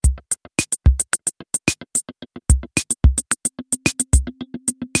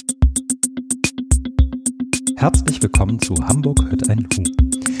Herzlich willkommen zu Hamburg hört ein Hu,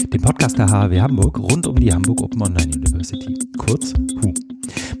 dem Podcast der HHW Hamburg rund um die Hamburg Open Online University, kurz HU.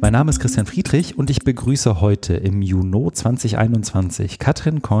 Mein Name ist Christian Friedrich und ich begrüße heute im Juni 2021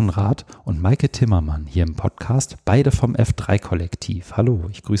 Katrin Konrad und Maike Timmermann hier im Podcast, beide vom F3-Kollektiv. Hallo,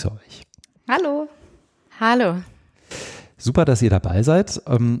 ich grüße euch. Hallo. Hallo. Super, dass ihr dabei seid.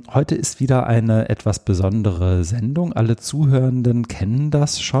 Heute ist wieder eine etwas besondere Sendung. Alle Zuhörenden kennen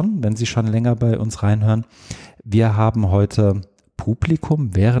das schon, wenn sie schon länger bei uns reinhören. Wir haben heute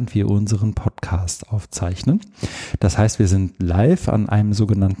Publikum, während wir unseren Podcast aufzeichnen. Das heißt, wir sind live bei einem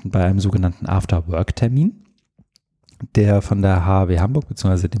sogenannten After-Work-Termin, der von der HHW Hamburg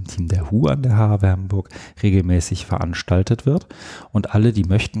bzw. dem Team der HU an der HHW Hamburg regelmäßig veranstaltet wird. Und alle, die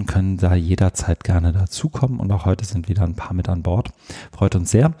möchten, können da jederzeit gerne dazukommen. Und auch heute sind wieder ein paar mit an Bord. Freut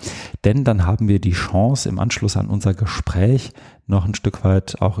uns sehr, denn dann haben wir die Chance, im Anschluss an unser Gespräch noch ein Stück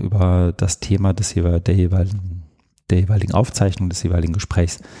weit auch über das Thema der jeweiligen Aufzeichnung, des jeweiligen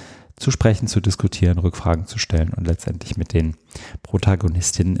Gesprächs zu sprechen, zu diskutieren, Rückfragen zu stellen und letztendlich mit den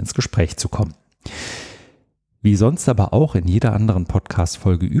Protagonistinnen ins Gespräch zu kommen. Wie sonst aber auch in jeder anderen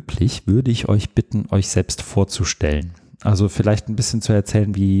Podcast-Folge üblich, würde ich euch bitten, euch selbst vorzustellen. Also vielleicht ein bisschen zu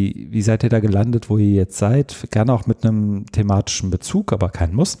erzählen, wie seid ihr da gelandet, wo ihr jetzt seid. Gerne auch mit einem thematischen Bezug, aber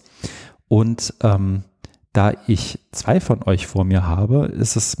kein Muss. Und da ich zwei von euch vor mir habe,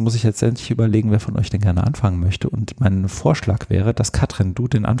 muss ich jetzt endlich überlegen, wer von euch denn gerne anfangen möchte. Und mein Vorschlag wäre, dass Katrin, du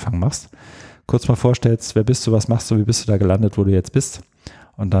den Anfang machst. Kurz mal vorstellst, wer bist du, was machst du, wie bist du da gelandet, wo du jetzt bist.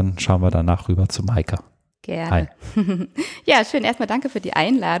 Und dann schauen wir danach rüber zu Maike. Gerne. Hi. Ja, schön. Erstmal danke für die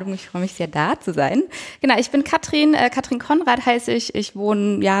Einladung. Ich freue mich sehr, da zu sein. Genau, ich bin Katrin Konrad heiße ich. Ich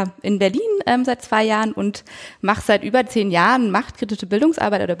wohne in Berlin seit 2 Jahren und mache seit über 10 Jahren machtkritische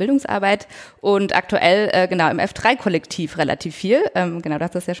Bildungsarbeit und aktuell im F3-Kollektiv relativ viel. Genau,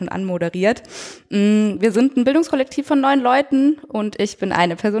 das ist ja schon anmoderiert. Wir sind ein Bildungskollektiv von 9 Leuten und ich bin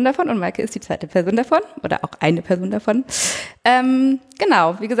eine Person davon und Maike ist die zweite Person davon oder auch eine Person davon.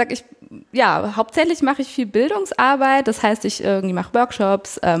 Genau, wie gesagt, hauptsächlich mache ich viel Bildungsarbeit, das heißt, ich irgendwie mache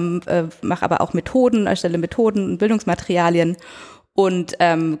Workshops, mache aber auch Methoden, erstelle Methoden und Bildungsmaterialien und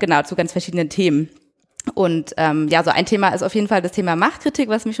zu ganz verschiedenen Themen. Und so ein Thema ist auf jeden Fall das Thema Machtkritik,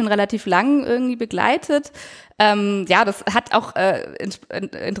 was mich schon relativ lang irgendwie begleitet. Das hat auch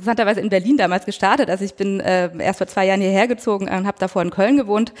interessanterweise in Berlin damals gestartet. Also ich bin erst vor 2 Jahren hierher gezogen und habe davor in Köln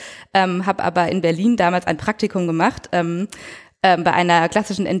gewohnt, habe aber in Berlin damals ein Praktikum gemacht, bei einer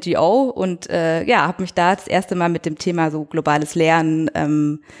klassischen NGO und habe mich da das erste Mal mit dem Thema so globales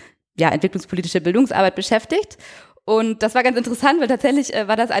Lernen, entwicklungspolitische Bildungsarbeit beschäftigt. Und das war ganz interessant, weil tatsächlich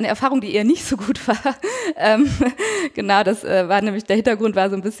war das eine Erfahrung, die eher nicht so gut war. Das war nämlich, der Hintergrund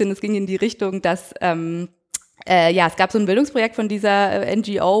war so ein bisschen, es ging in die Richtung, dass es gab so ein Bildungsprojekt von dieser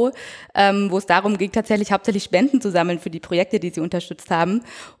NGO, wo es darum ging, tatsächlich hauptsächlich Spenden zu sammeln für die Projekte, die sie unterstützt haben.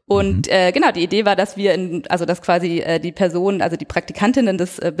 Und die Idee war, dass dass quasi die Personen, also die Praktikantinnen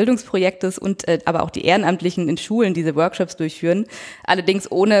des Bildungsprojektes und aber auch die Ehrenamtlichen in Schulen diese Workshops durchführen,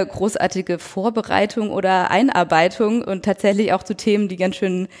 allerdings ohne großartige Vorbereitung oder Einarbeitung und tatsächlich auch zu Themen, die ganz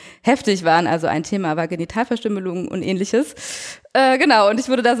schön heftig waren. Also ein Thema war Genitalverstümmelung und ähnliches. Und ich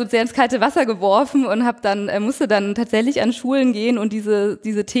wurde da so sehr ins kalte Wasser geworfen und musste dann tatsächlich an Schulen gehen und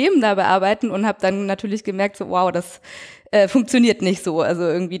diese Themen da bearbeiten und habe dann natürlich gemerkt, so wow, das funktioniert nicht so. Also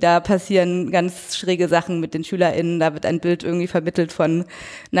irgendwie da passieren ganz schräge Sachen mit den SchülerInnen. Da wird ein Bild irgendwie vermittelt von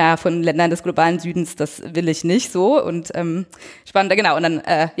Ländern des globalen Südens. Das will ich nicht so. Und spannend, genau. Und dann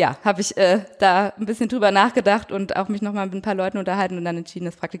habe ich da ein bisschen drüber nachgedacht und auch mich nochmal mit ein paar Leuten unterhalten und dann entschieden,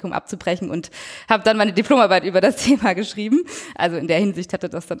 das Praktikum abzubrechen und habe dann meine Diplomarbeit über das Thema geschrieben. Also in der Hinsicht hatte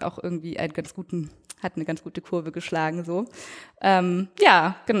das dann auch irgendwie eine ganz gute Kurve geschlagen so. Und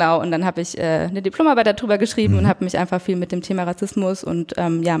dann habe ich eine Diplomarbeit darüber geschrieben und habe mich einfach viel mit dem Thema Rassismus und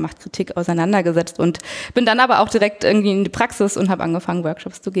Machtkritik auseinandergesetzt und bin dann aber auch direkt irgendwie in die Praxis und habe angefangen,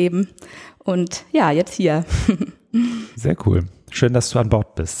 Workshops zu geben. Und jetzt hier. Sehr cool. Schön, dass du an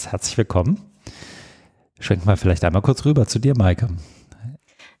Bord bist. Herzlich willkommen. Schwenk mal vielleicht einmal kurz rüber zu dir, Maike.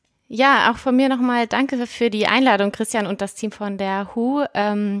 Ja, auch von mir nochmal danke für die Einladung, Christian und das Team von der HU.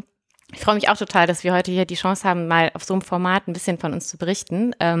 Ich freue mich auch total, dass wir heute hier die Chance haben, mal auf so einem Format ein bisschen von uns zu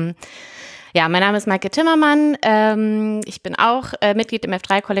berichten. Mein Name ist Maike Timmermann. Ich bin auch Mitglied im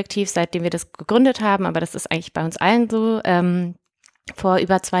F3-Kollektiv, seitdem wir das gegründet haben, aber das ist eigentlich bei uns allen so, vor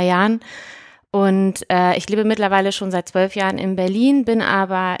über 2 Jahren. Und ich lebe mittlerweile schon seit 12 Jahren in Berlin, bin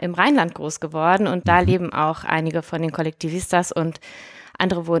aber im Rheinland groß geworden und da leben auch einige von den Kollektivistas und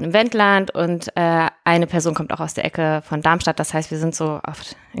andere wohnen im Wendland und eine Person kommt auch aus der Ecke von Darmstadt. Das heißt, wir sind so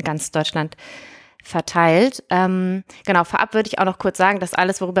oft in ganz Deutschland verteilt. Genau, vorab würde ich auch noch kurz sagen, dass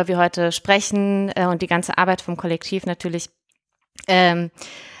alles, worüber wir heute sprechen und die ganze Arbeit vom Kollektiv natürlich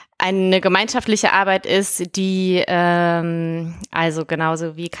eine gemeinschaftliche Arbeit ist, die also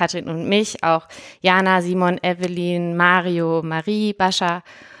genauso wie Katrin und mich auch Jana, Simon, Evelyn, Mario, Marie, Bascha,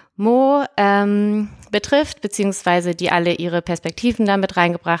 Mo betrifft, beziehungsweise die alle ihre Perspektiven damit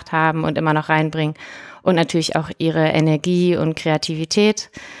reingebracht haben und immer noch reinbringen und natürlich auch ihre Energie und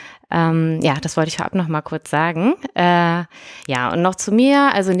Kreativität. Ja, das wollte ich vorab noch mal kurz sagen. Ja, und noch zu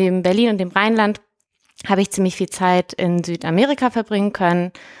mir, also neben Berlin und dem Rheinland habe ich ziemlich viel Zeit in Südamerika verbringen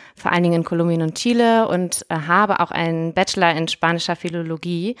können, vor allen Dingen in Kolumbien und Chile und habe auch einen Bachelor in spanischer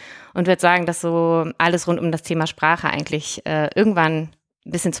Philologie und würde sagen, dass so alles rund um das Thema Sprache eigentlich irgendwann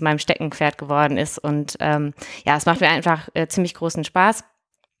ein bisschen zu meinem Steckenpferd geworden ist und ja, es macht mir einfach ziemlich großen Spaß.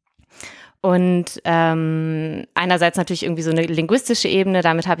 Und einerseits natürlich irgendwie so eine linguistische Ebene,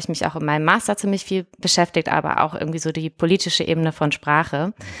 damit habe ich mich auch in meinem Master ziemlich viel beschäftigt, aber auch irgendwie so die politische Ebene von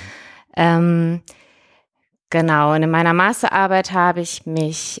Sprache. Genau, und in meiner Masterarbeit habe ich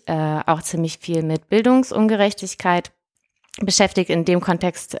mich auch ziemlich viel mit Bildungsungerechtigkeit beschäftigt, in dem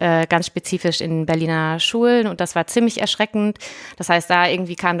Kontext ganz spezifisch in Berliner Schulen und das war ziemlich erschreckend. Das heißt, da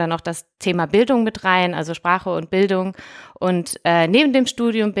irgendwie kam dann noch das Thema Bildung mit rein, also Sprache und Bildung und neben dem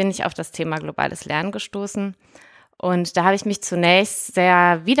Studium bin ich auf das Thema globales Lernen gestoßen und da habe ich mich zunächst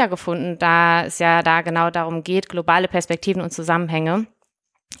sehr wiedergefunden, da es ja da genau darum geht, globale Perspektiven und Zusammenhänge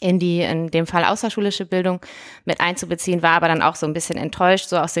in dem Fall außerschulische Bildung mit einzubeziehen, war aber dann auch so ein bisschen enttäuscht,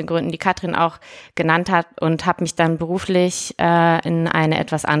 so aus den Gründen, die Katrin auch genannt hat und habe mich dann beruflich in eine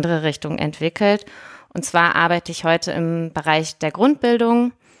etwas andere Richtung entwickelt. Und zwar arbeite ich heute im Bereich der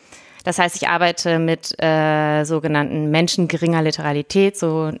Grundbildung. Das heißt, ich arbeite mit sogenannten Menschen geringer Literalität,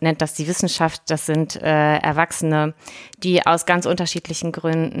 so nennt das die Wissenschaft. Das sind Erwachsene, die aus ganz unterschiedlichen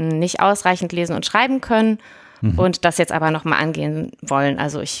Gründen nicht ausreichend lesen und schreiben können. Und das jetzt aber nochmal angehen wollen.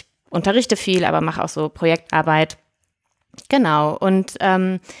 Also ich unterrichte viel, aber mache auch so Projektarbeit. Genau, und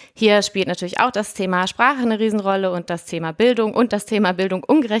hier spielt natürlich auch das Thema Sprache eine Riesenrolle und das Thema Bildung und das Thema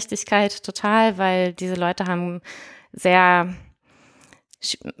Bildung-Ungerechtigkeit total, weil diese Leute haben in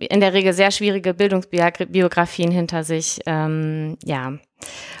der Regel sehr schwierige Bildungsbiografien hinter sich. Ja.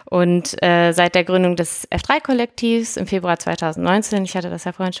 Und seit der Gründung des F3-Kollektivs im Februar 2019, ich hatte das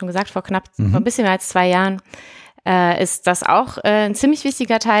ja vorhin schon gesagt, vor ein bisschen mehr als 2 Jahren, ist das auch ein ziemlich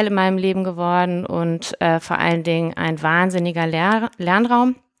wichtiger Teil in meinem Leben geworden und vor allen Dingen ein wahnsinniger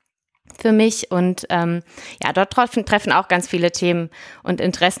Lernraum für mich. Und ja, dort treffen auch ganz viele Themen und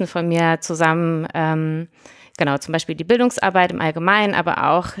Interessen von mir zusammen. Genau, zum Beispiel die Bildungsarbeit im Allgemeinen,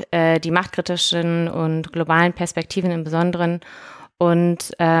 aber auch die machtkritischen und globalen Perspektiven im Besonderen.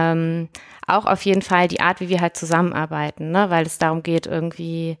 Und auch auf jeden Fall die Art, wie wir halt zusammenarbeiten, ne? Weil es darum geht,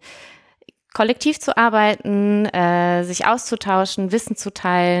 irgendwie kollektiv zu arbeiten, sich auszutauschen, Wissen zu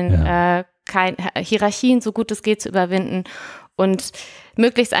teilen, Hierarchien so gut es geht zu überwinden und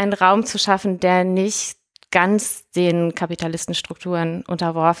möglichst einen Raum zu schaffen, der nicht ganz den Kapitalistenstrukturen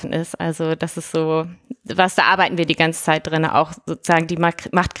unterworfen ist. Also das ist so, da arbeiten wir die ganze Zeit drin, auch sozusagen die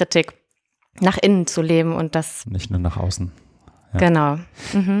Machtkritik nach innen zu leben und das nicht nur nach außen. Ja. Genau.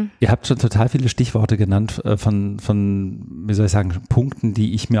 Ihr habt schon total viele Stichworte genannt von, wie soll ich sagen, Punkten,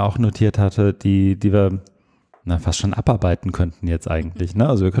 die ich mir auch notiert hatte, die wir fast schon abarbeiten könnten jetzt eigentlich. Ne?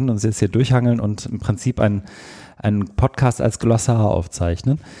 Also wir können uns jetzt hier durchhangeln und im Prinzip einen Podcast als Glossar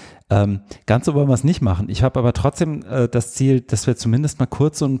aufzeichnen. Ganz so wollen wir es nicht machen. Ich habe aber trotzdem das Ziel, dass wir zumindest mal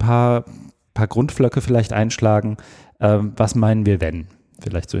kurz so ein paar Grundflöcke vielleicht einschlagen. Was meinen wir, wenn?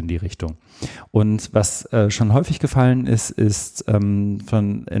 Vielleicht so in die Richtung. Und was schon häufig gefallen ist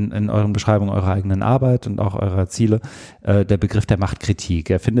in euren Beschreibungen eurer eigenen Arbeit und auch eurer Ziele, der Begriff der Machtkritik.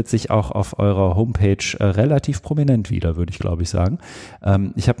 Er findet sich auch auf eurer Homepage relativ prominent wieder, würde ich glaube ich sagen.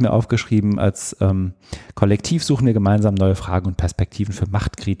 Ich habe mir aufgeschrieben, als Kollektiv suchen wir gemeinsam neue Fragen und Perspektiven für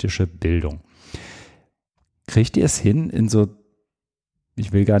machtkritische Bildung. Kriegt ihr es hin, in so,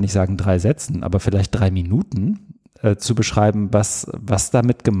 ich will gar nicht sagen 3 Sätzen, aber vielleicht 3 Minuten zu beschreiben, was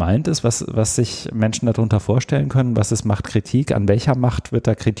damit gemeint ist, was sich Menschen darunter vorstellen können, was ist Machtkritik, an welcher Macht wird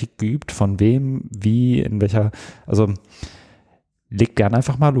da Kritik geübt, von wem, wie, in welcher, also leg gern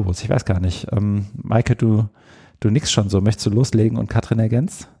einfach mal los, ich weiß gar nicht. Maike, du nix schon so, möchtest du loslegen und Katrin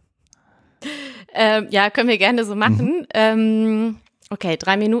ergänzt? Ja, können wir gerne so machen. Okay,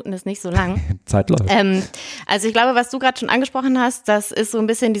 3 Minuten ist nicht so lang. Zeit läuft. Also ich glaube, was du gerade schon angesprochen hast, das ist so ein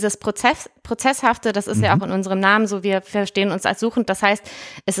bisschen dieses Prozesshafte, das ist ja auch in unserem Namen so, wir verstehen uns als suchend. Das heißt,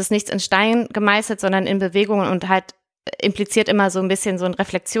 es ist nichts in Stein gemeißelt, sondern in Bewegungen und halt impliziert immer so ein bisschen so ein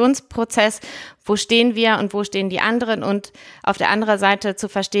Reflexionsprozess, wo stehen wir und wo stehen die anderen und auf der anderen Seite zu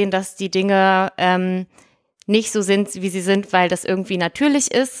verstehen, dass die Dinge nicht so sind, wie sie sind, weil das irgendwie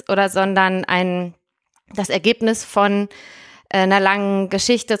natürlich ist sondern das Ergebnis von einer langen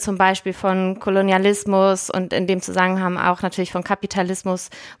Geschichte, zum Beispiel von Kolonialismus und in dem Zusammenhang auch natürlich von Kapitalismus,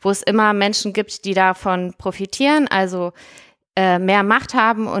 wo es immer Menschen gibt, die davon profitieren, also mehr Macht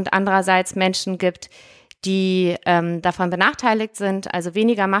haben und andererseits Menschen gibt, die davon benachteiligt sind, also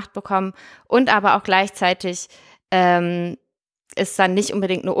weniger Macht bekommen und aber auch gleichzeitig es dann nicht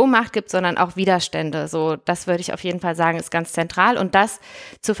unbedingt nur Ohnmacht gibt, sondern auch Widerstände. So, das würde ich auf jeden Fall sagen, ist ganz zentral und das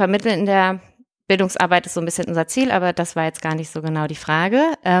zu vermitteln in der Bildungsarbeit ist so ein bisschen unser Ziel, aber das war jetzt gar nicht so genau die Frage.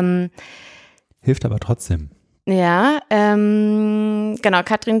 Hilft aber trotzdem. Ja, genau.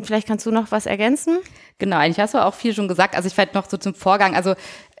 Katrin, vielleicht kannst du noch was ergänzen? Genau, eigentlich hast du auch viel schon gesagt. Also ich fand noch so zum Vorgang, also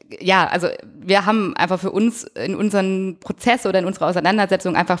wir haben einfach für uns in unseren Prozess oder in unserer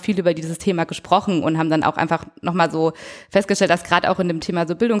Auseinandersetzung einfach viel über dieses Thema gesprochen und haben dann auch einfach nochmal so festgestellt, dass gerade auch in dem Thema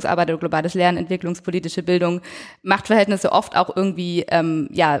so Bildungsarbeit oder globales Lernen, entwicklungspolitische Bildung, Machtverhältnisse oft auch irgendwie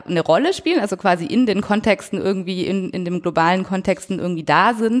eine Rolle spielen, also quasi in den Kontexten irgendwie, in dem globalen Kontexten irgendwie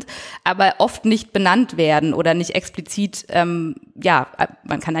da sind, aber oft nicht benannt werden oder nicht explizit, man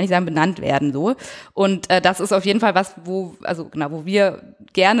kann eigentlich sagen, benannt werden so. Und das ist auf jeden Fall was, wo wir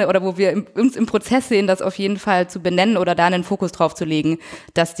gerne oder wo wir uns im Prozess sehen, das auf jeden Fall zu benennen oder da einen Fokus drauf zu legen,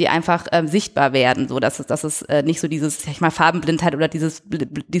 dass die einfach sichtbar werden, so dass es nicht so dieses, sag ich mal, Farbenblindheit oder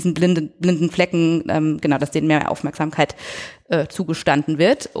diesen blinden Flecken, dass denen mehr Aufmerksamkeit zugestanden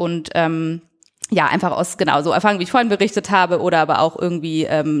wird und einfach aus so Erfahrungen, wie ich vorhin berichtet habe, oder aber auch irgendwie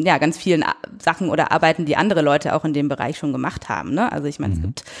ganz vielen Sachen oder Arbeiten, die andere Leute auch in dem Bereich schon gemacht haben. Ne? Also ich meine, es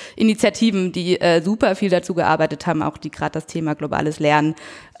gibt Initiativen, die super viel dazu gearbeitet haben, auch die gerade das Thema globales Lernen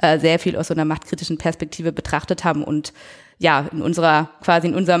sehr viel aus so einer machtkritischen Perspektive betrachtet haben und in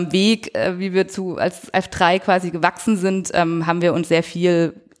unserem Weg, wie wir als F3 quasi gewachsen sind, haben wir uns sehr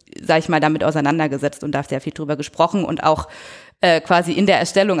viel, sag ich mal, damit auseinandergesetzt und da sehr viel drüber gesprochen und auch quasi in der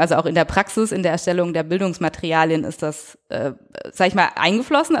Erstellung, also auch in der Praxis, in der Erstellung der Bildungsmaterialien ist das, sag ich mal,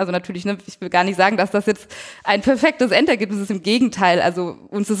 eingeflossen. Also natürlich, ich will gar nicht sagen, dass das jetzt ein perfektes Endergebnis ist, im Gegenteil. Also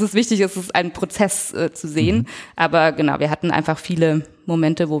uns ist es wichtig, es ist ein Prozess zu sehen. Aber genau, wir hatten einfach viele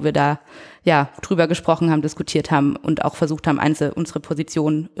Momente, wo wir da drüber gesprochen haben, diskutiert haben und auch versucht haben, unsere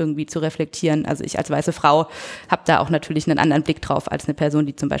Position irgendwie zu reflektieren. Also ich als weiße Frau habe da auch natürlich einen anderen Blick drauf als eine Person,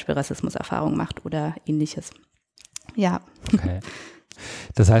 die zum Beispiel Rassismuserfahrung macht oder ähnliches. Ja. Okay.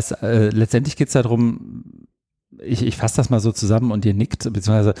 Das heißt, letztendlich geht es darum, ich fasse das mal so zusammen und ihr nickt,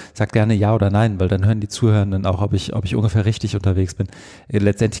 beziehungsweise sagt gerne ja oder nein, weil dann hören die Zuhörenden auch, ob ich ungefähr richtig unterwegs bin.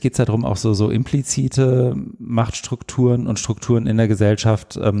 Letztendlich geht es darum, auch so implizite Machtstrukturen und Strukturen in der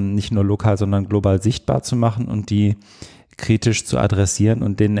Gesellschaft nicht nur lokal, sondern global sichtbar zu machen und die kritisch zu adressieren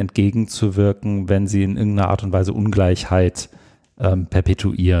und denen entgegenzuwirken, wenn sie in irgendeiner Art und Weise Ungleichheit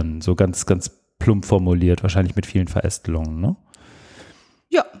perpetuieren. So ganz, ganz plump formuliert, wahrscheinlich mit vielen Verästelungen, ne?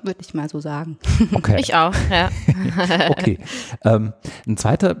 Ja, würde ich mal so sagen. Okay. Ich auch, ja. Okay. Ein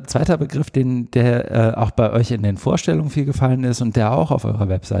zweiter Begriff, der auch bei euch in den Vorstellungen viel gefallen ist und der auch auf eurer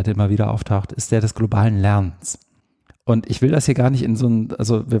Webseite immer wieder auftaucht, ist der des globalen Lernens. Und ich will das hier gar nicht in so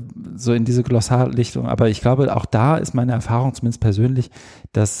in diese Glossarrichtung, aber ich glaube, auch da ist meine Erfahrung zumindest persönlich,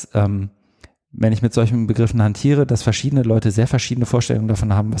 dass wenn ich mit solchen Begriffen hantiere, dass verschiedene Leute sehr verschiedene Vorstellungen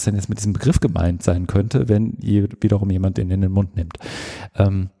davon haben, was denn jetzt mit diesem Begriff gemeint sein könnte, wenn wiederum jemand den in den Mund nimmt.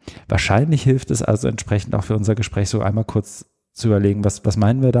 Wahrscheinlich hilft es also entsprechend auch für unser Gespräch so einmal kurz zu überlegen, was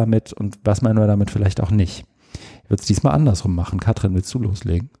meinen wir damit und was meinen wir damit vielleicht auch nicht. Ich würde es diesmal andersrum machen. Katrin, willst du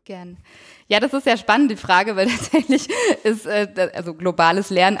loslegen? Gern. Ja, das ist ja spannend, die Frage, weil tatsächlich ist also globales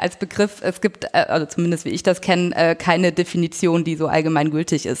Lernen als Begriff, es gibt, also zumindest wie ich das kenne, keine Definition, die so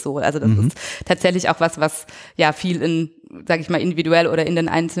allgemeingültig ist. So. Also das ist tatsächlich auch was ja viel in, sage ich mal, individuell oder in den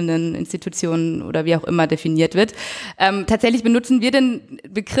einzelnen Institutionen oder wie auch immer definiert wird. Tatsächlich benutzen wir den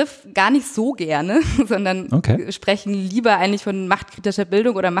Begriff gar nicht so gerne, sondern sprechen lieber eigentlich von machtkritischer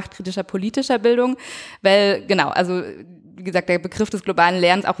Bildung oder machtkritischer politischer Bildung, weil genau, also wie gesagt, der Begriff des globalen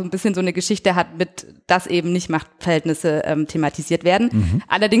Lernens auch so ein bisschen so eine Geschichte hat, mit dass eben nicht Machtverhältnisse thematisiert werden.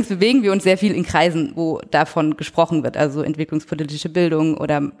 Allerdings bewegen wir uns sehr viel in Kreisen, wo davon gesprochen wird, also entwicklungspolitische Bildung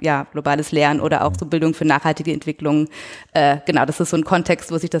oder globales Lernen oder auch so Bildung für nachhaltige Entwicklung. Genau, das ist so ein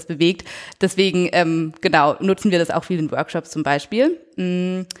Kontext, wo sich das bewegt. Deswegen nutzen wir das auch viel in Workshops zum Beispiel.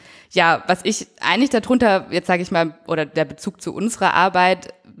 Was ich eigentlich darunter, jetzt sage ich mal, oder der Bezug zu unserer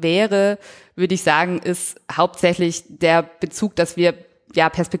Arbeit wäre, würde ich sagen, ist hauptsächlich der Bezug, dass wir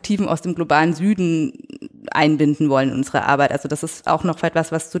Perspektiven aus dem globalen Süden einbinden wollen in unsere Arbeit. Also das ist auch noch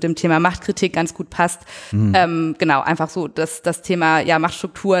etwas, was zu dem Thema Machtkritik ganz gut passt. Genau, einfach so das Thema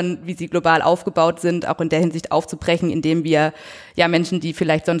Machtstrukturen, wie sie global aufgebaut sind, auch in der Hinsicht aufzubrechen, indem wir Menschen, die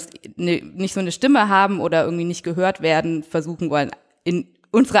vielleicht sonst nicht so eine Stimme haben oder irgendwie nicht gehört werden, versuchen wollen, in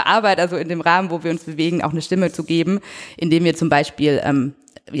unserer Arbeit, also in dem Rahmen, wo wir uns bewegen, auch eine Stimme zu geben, indem wir zum Beispiel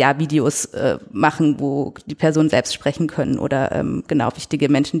Videos machen, wo die Personen selbst sprechen können oder wichtige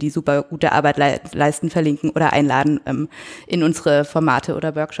Menschen, die super gute Arbeit leisten, verlinken oder einladen in unsere Formate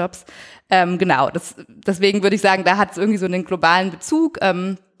oder Workshops. Deswegen würde ich sagen, da hat es irgendwie so einen globalen Bezug.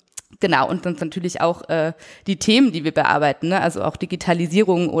 Und dann natürlich auch die Themen, die wir bearbeiten, ne? Also auch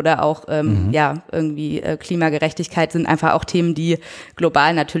Digitalisierung oder auch Klimagerechtigkeit sind einfach auch Themen, die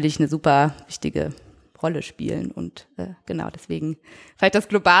global natürlich eine super wichtige Rolle spielen und deswegen vielleicht das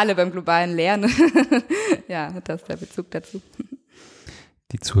Globale beim globalen Lernen. Ja, das ist der Bezug dazu.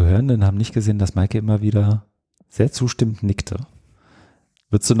 Die Zuhörenden haben nicht gesehen, dass Maike immer wieder sehr zustimmend nickte.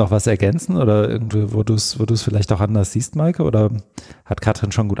 Würdest du noch was ergänzen oder irgendwie, wo du es vielleicht auch anders siehst, Maike, oder hat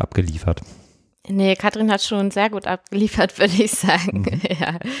Katrin schon gut abgeliefert? Nee, Katrin hat schon sehr gut abgeliefert, würde ich sagen.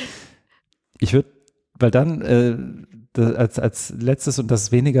 Ja. Ich würde, weil dann als letztes, und das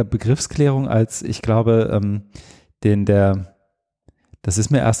ist weniger Begriffsklärung als, ich glaube, das ist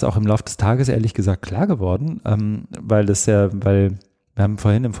mir erst auch im Laufe des Tages ehrlich gesagt klar geworden, weil wir haben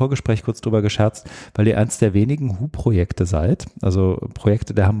vorhin im Vorgespräch kurz drüber gescherzt, weil ihr eins der wenigen HU-Projekte seid, also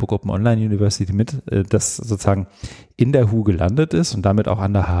Projekte der Hamburg Open Online University das sozusagen in der HU gelandet ist und damit auch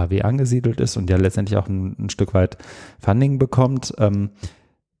an der HHW angesiedelt ist und ja letztendlich auch ein Stück weit Funding bekommt. Und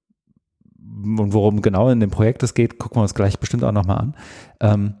worum genau in dem Projekt es geht, gucken wir uns gleich bestimmt auch nochmal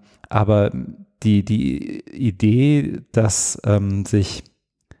an. Aber die Idee, dass sich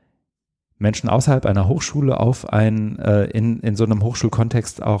Menschen außerhalb einer Hochschule in so einem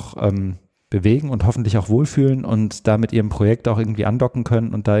Hochschulkontext auch bewegen und hoffentlich auch wohlfühlen und da mit ihrem Projekt auch irgendwie andocken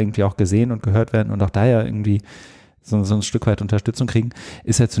können und da irgendwie auch gesehen und gehört werden und auch da ja irgendwie so ein Stück weit Unterstützung kriegen,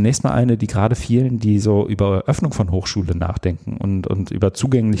 ist ja zunächst mal eine, die gerade vielen, die so über Öffnung von Hochschule nachdenken und über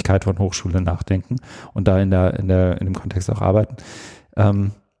Zugänglichkeit von Hochschule nachdenken und da in dem Kontext auch arbeiten,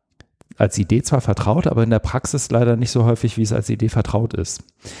 als Idee zwar vertraut, aber in der Praxis leider nicht so häufig, wie es als Idee vertraut ist.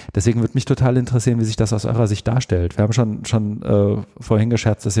 Deswegen würde mich total interessieren, wie sich das aus eurer Sicht darstellt. Wir haben schon vorhin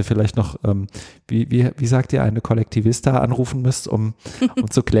gescherzt, dass ihr vielleicht noch, wie sagt ihr, eine Kollektivista anrufen müsst, um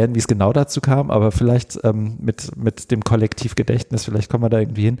zu klären, wie es genau dazu kam, aber vielleicht mit dem Kollektivgedächtnis, vielleicht kommen wir da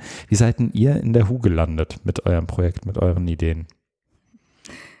irgendwie hin. Wie seid denn ihr in der HU gelandet mit eurem Projekt, mit euren Ideen?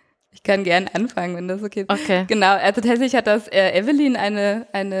 Ich kann gerne anfangen, wenn das okay ist. Okay. Genau, also tatsächlich hat das Evelyn, eine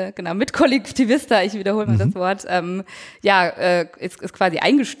Mitkollektivista, ich wiederhole mal das Wort, ist quasi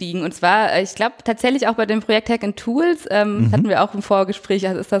eingestiegen. Und zwar, ich glaube, tatsächlich auch bei dem Projekt Hack and Tools, hatten wir auch im Vorgespräch,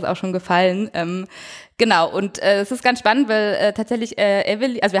 also ist das auch schon gefallen. Genau, und es ist ganz spannend, weil tatsächlich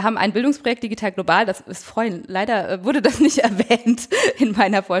Evelyn, also wir haben ein Bildungsprojekt Digital Global, das ist vorhin, leider wurde das nicht erwähnt in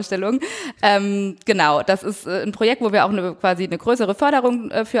meiner Vorstellung. Genau, das ist ein Projekt, wo wir auch quasi eine größere Förderung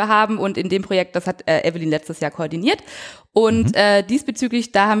für haben und in dem Projekt, das hat Evelyn letztes Jahr koordiniert. Und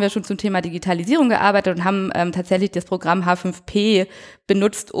diesbezüglich, da haben wir schon zum Thema Digitalisierung gearbeitet und haben tatsächlich das Programm H5P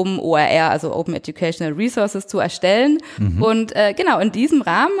benutzt, um OER, also Open Educational Resources, zu erstellen. Und genau, in diesem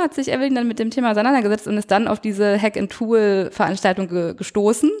Rahmen hat sich Evelyn dann mit dem Thema auseinandergesetzt und ist dann auf diese Hack-and-Tool-Veranstaltung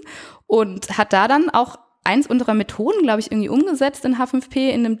gestoßen und hat da dann auch eins unserer Methoden, glaube ich, irgendwie umgesetzt in H5P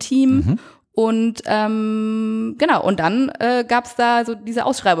in einem Team. Und genau, und dann gab es da so diese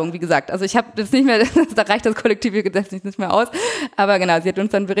Ausschreibung, wie gesagt. Also ich habe das nicht mehr, da reicht das kollektive Gedächtnis nicht mehr aus. Aber genau, sie hat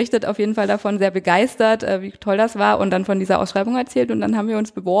uns dann berichtet, auf jeden Fall davon, sehr begeistert, wie toll das war und dann von dieser Ausschreibung erzählt und dann haben wir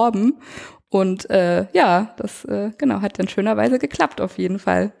uns beworben. Und das hat dann schönerweise geklappt, auf jeden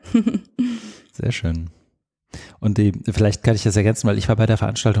Fall. Sehr schön. Und vielleicht kann ich das ergänzen, weil ich war bei der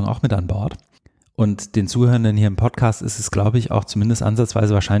Veranstaltung auch mit an Bord. Und den Zuhörenden hier im Podcast ist es, glaube ich, auch zumindest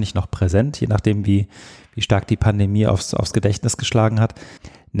ansatzweise wahrscheinlich noch präsent, je nachdem, wie stark die Pandemie aufs Gedächtnis geschlagen hat.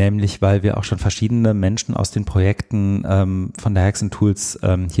 Nämlich, weil wir auch schon verschiedene Menschen aus den Projekten von der Hacks and Tools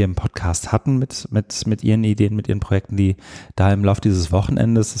hier im Podcast hatten mit ihren Ideen, mit ihren Projekten, die da im Laufe dieses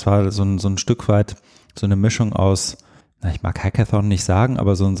Wochenendes, das war so ein Stück weit so eine Mischung aus, ich mag Hackathon nicht sagen,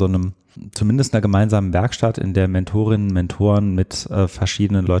 aber so einem, zumindest einer gemeinsamen Werkstatt, in der Mentorinnen und Mentoren mit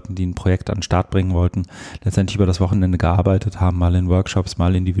verschiedenen Leuten, die ein Projekt an den Start bringen wollten, letztendlich über das Wochenende gearbeitet haben, mal in Workshops,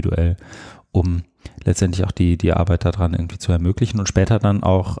 mal individuell, um letztendlich auch die Arbeit daran irgendwie zu ermöglichen und später dann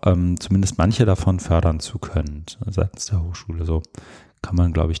auch zumindest manche davon fördern zu können, seitens der Hochschule. So kann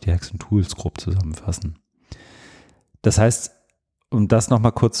man, glaube ich, die Hacks and Tools grob zusammenfassen. Das heißt, um das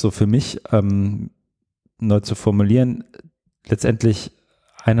nochmal kurz so für mich neu zu formulieren, letztendlich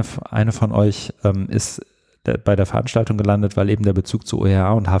eine von euch ist bei der Veranstaltung gelandet, weil eben der Bezug zu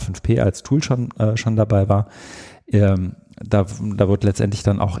OER und H5P als Tool schon dabei war. Da wurde letztendlich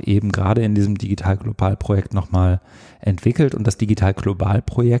dann auch eben gerade in diesem Digital-Global-Projekt nochmal entwickelt und das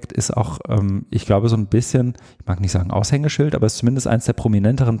Digital-Global-Projekt ist auch, ich glaube, so ein bisschen, ich mag nicht sagen Aushängeschild, aber es ist zumindest eines der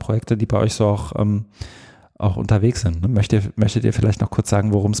prominenteren Projekte, die bei euch so auch unterwegs sind. Ne? Möchtet ihr vielleicht noch kurz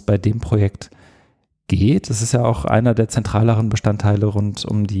sagen, worum es bei dem Projekt geht? Das ist ja auch einer der zentraleren Bestandteile rund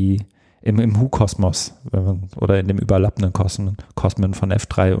um im Who-Kosmos oder in dem überlappenden Kosmen von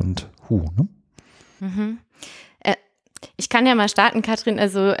F3 und Who. Ne? Mhm. Ich kann ja mal starten, Katrin,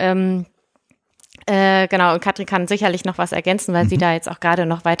 also genau, und Katrin kann sicherlich noch was ergänzen, weil sie da jetzt auch gerade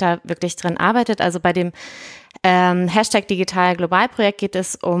noch weiter wirklich drin arbeitet. Also bei dem Hashtag Digital Global Projekt geht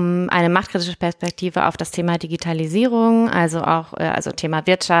es um eine machtkritische Perspektive auf das Thema Digitalisierung, also auch also Thema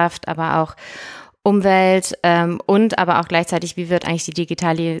Wirtschaft, aber auch Umwelt und aber auch gleichzeitig, wie wird eigentlich die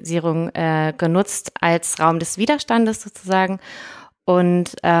Digitalisierung genutzt als Raum des Widerstandes sozusagen.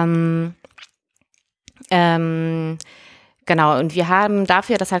 Und genau, und wir haben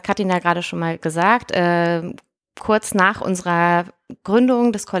dafür, das hat Katrin ja gerade schon mal gesagt, kurz nach unserer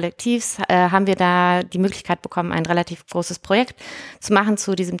Gründung des Kollektivs haben wir da die Möglichkeit bekommen, ein relativ großes Projekt zu machen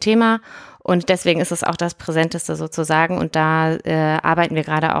zu diesem Thema. Und deswegen ist es auch das Präsenteste sozusagen. Und da arbeiten wir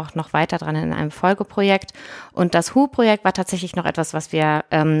gerade auch noch weiter dran in einem Folgeprojekt. Und das Who-Projekt war tatsächlich noch etwas, was wir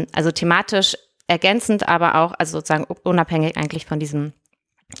also thematisch ergänzend, aber auch also sozusagen unabhängig eigentlich von diesem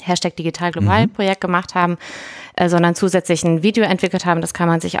Hashtag Digital Global Projekt gemacht haben, sondern zusätzlich ein Video entwickelt haben. Das kann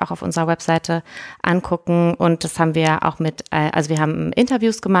man sich auch auf unserer Webseite angucken. Und das haben wir auch also wir haben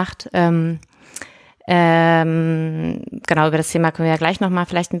Interviews gemacht. Genau, über das Thema können wir ja gleich nochmal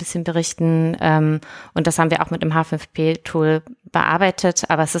vielleicht ein bisschen berichten. Und das haben wir auch mit dem H5P-Tool bearbeitet.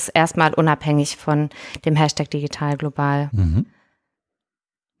 Aber es ist erstmal unabhängig von dem Hashtag Digital Global.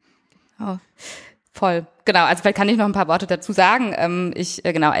 Oh. Voll, genau. Also vielleicht kann ich noch ein paar Worte dazu sagen. Ich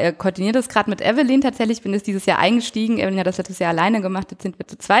koordiniere das gerade mit Evelyn tatsächlich. Ich bin jetzt dieses Jahr eingestiegen. Evelyn hat das letztes Jahr alleine gemacht. Jetzt sind wir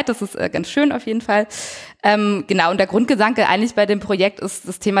zu zweit. Das ist ganz schön auf jeden Fall. Genau. Und der Grundgedanke eigentlich bei dem Projekt ist,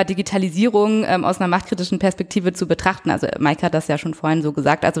 das Thema Digitalisierung aus einer machtkritischen Perspektive zu betrachten. Also Maike hat das ja schon vorhin so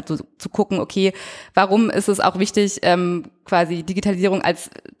gesagt. Also zu gucken, okay, warum ist es auch wichtig, quasi Digitalisierung als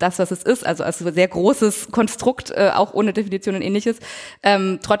das, was es ist, also als sehr großes Konstrukt, auch ohne Definition und Ähnliches,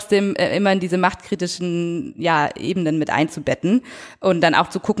 trotzdem immer in diese machtkritischen Ebenen mit einzubetten und dann auch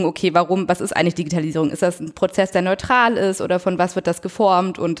zu gucken, okay, was ist eigentlich Digitalisierung? Ist das ein Prozess, der neutral ist oder von was wird das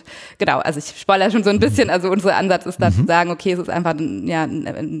geformt? Und genau, also ich spoilere schon so ein bisschen, also unser Ansatz ist da zu sagen, okay, es ist einfach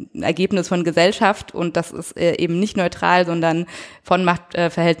ein Ergebnis von Gesellschaft und das ist eben nicht neutral, sondern von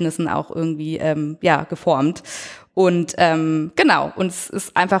Machtverhältnissen auch irgendwie geformt. Und genau, uns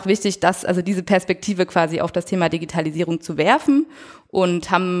ist einfach wichtig, also diese Perspektive quasi auf das Thema Digitalisierung zu werfen und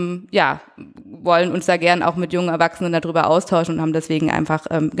wollen uns da gern auch mit jungen Erwachsenen darüber austauschen und haben deswegen einfach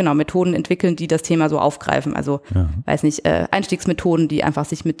Methoden entwickeln, die das Thema so aufgreifen. Also Einstiegsmethoden, die einfach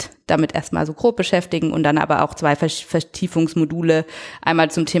sich damit erstmal so grob beschäftigen und dann aber auch 2 Vertiefungsmodule,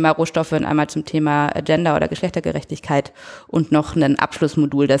 einmal zum Thema Rohstoffe und einmal zum Thema Gender oder Geschlechtergerechtigkeit und noch ein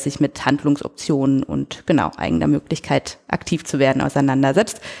Abschlussmodul, das sich mit Handlungsoptionen und eigener Möglichkeit aktiv zu werden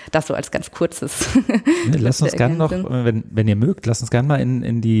auseinandersetzt. Das so als ganz kurzes. Lass uns gerne noch, wenn ihr mögt, lasst uns gerne mal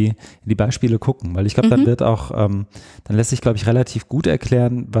in die Beispiele gucken, weil ich glaube, dann wird auch, dann lässt sich, glaube ich, relativ gut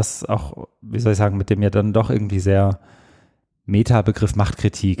erklären, was auch, wie soll ich sagen, mit dem ja dann doch irgendwie sehr Meta-Begriff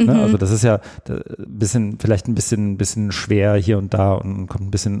Machtkritik, ne? Also das ist ja vielleicht ein bisschen schwer hier und da und kommt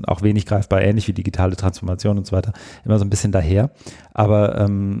ein bisschen auch wenig greifbar, ähnlich wie digitale Transformation und so weiter, immer so ein bisschen daher. Aber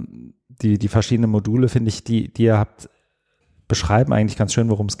die verschiedenen Module, finde ich, die ihr habt, beschreiben eigentlich ganz schön,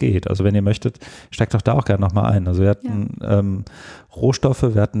 worum es geht. Also wenn ihr möchtet, steigt doch da auch gerne nochmal ein. Also wir hatten Rohstoffe,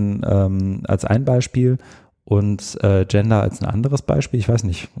 wir hatten als ein Beispiel und Gender als ein anderes Beispiel. Ich weiß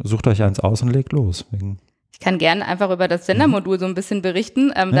nicht, sucht euch eins aus und legt los. Ich kann gerne einfach über das Gender-Modul so ein bisschen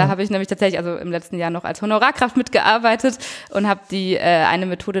berichten. Da habe ich nämlich tatsächlich im letzten Jahr noch als Honorarkraft mitgearbeitet und habe die eine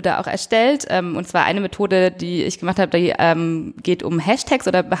Methode da auch erstellt. Und zwar eine Methode, die ich gemacht habe, die geht um Hashtags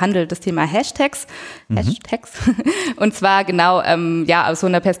oder behandelt das Thema Hashtags. Und zwar aus so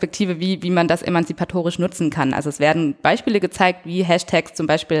einer Perspektive, wie man das emanzipatorisch nutzen kann. Also es werden Beispiele gezeigt, wie Hashtags, zum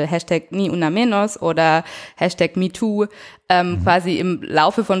Beispiel Hashtag Ni Una Menos oder Hashtag MeToo, quasi im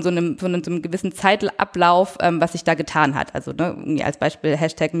Laufe von so einem gewissen Zeitablauf auf, was sich da getan hat. Also irgendwie als Beispiel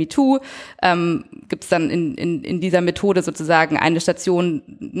Hashtag MeToo gibt es dann in dieser Methode sozusagen eine Station,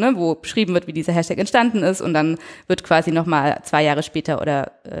 wo beschrieben wird, wie dieser Hashtag entstanden ist, und dann wird quasi nochmal 2 Jahre später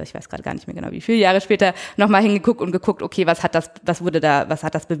oder ich weiß gerade gar nicht mehr genau, wie viele Jahre später, nochmal hingeguckt und geguckt, okay, was hat das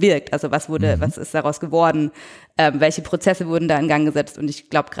bewirkt? Also was ist daraus geworden? Welche Prozesse wurden da in Gang gesetzt? Und ich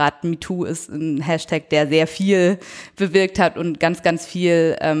glaube, gerade MeToo ist ein Hashtag, der sehr viel bewirkt hat und ganz, ganz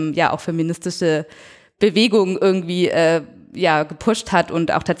viel auch feministische Bewegungen irgendwie gepusht hat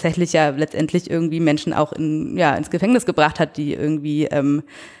und auch tatsächlich ja letztendlich irgendwie Menschen auch ins Gefängnis gebracht hat, die irgendwie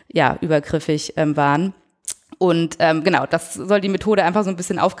übergriffig waren. Und genau, das soll die Methode einfach so ein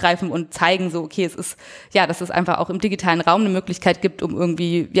bisschen aufgreifen und zeigen, so okay, dass es einfach auch im digitalen Raum eine Möglichkeit gibt, um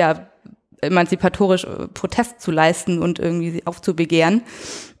irgendwie emanzipatorisch Protest zu leisten und irgendwie sie aufzubegehren.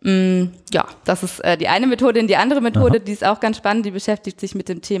 Das ist die eine Methode. Und die andere Methode, die ist auch ganz spannend, die beschäftigt sich mit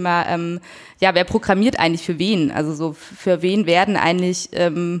dem Thema, wer programmiert eigentlich für wen? Also so für wen werden eigentlich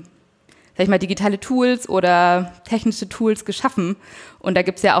digitale Tools oder technische Tools geschaffen. Und da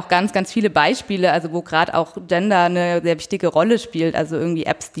gibt's ja auch ganz, ganz viele Beispiele, also wo gerade auch Gender eine sehr wichtige Rolle spielt. Also irgendwie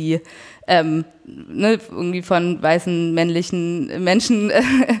Apps, die irgendwie von weißen männlichen Menschen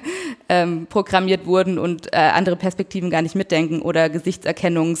programmiert wurden und andere Perspektiven gar nicht mitdenken, oder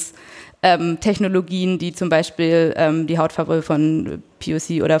Gesichtserkennungstechnologien, die zum Beispiel die Hautfarbe von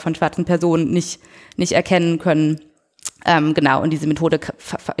POC oder von schwarzen Personen nicht erkennen können. Und diese Methode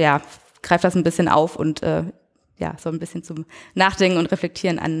greift das ein bisschen auf und so ein bisschen zum Nachdenken und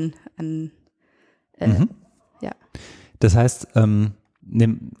Reflektieren an Das heißt,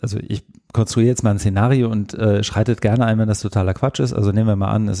 ich konstruiere jetzt mal ein Szenario und schreitet gerne ein, wenn das totaler Quatsch ist. Also nehmen wir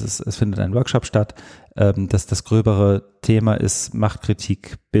mal an, es findet ein Workshop statt, das gröbere Thema ist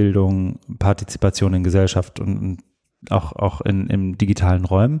Machtkritik, Bildung, Partizipation in Gesellschaft und auch in digitalen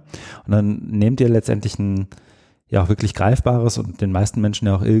Räumen. Und dann nehmt ihr letztendlich ein auch wirklich greifbares und den meisten Menschen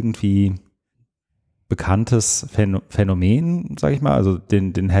ja auch irgendwie bekanntes Phänomen, sage ich mal, also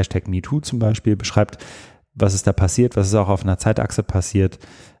den Hashtag MeToo zum Beispiel, beschreibt, was ist da passiert, was ist auch auf einer Zeitachse passiert,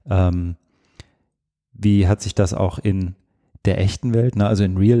 wie hat sich das auch in der echten Welt, also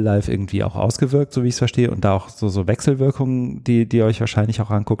in Real Life irgendwie auch ausgewirkt, so wie ich es verstehe, und da auch so Wechselwirkungen, die ihr euch wahrscheinlich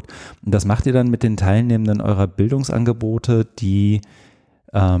auch anguckt. Und das macht ihr dann mit den Teilnehmenden eurer Bildungsangebote, die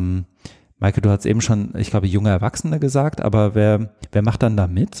Maike, du hast eben schon, ich glaube, junge Erwachsene gesagt, aber wer macht dann da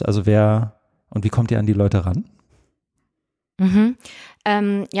mit? Also und wie kommt ihr an die Leute ran?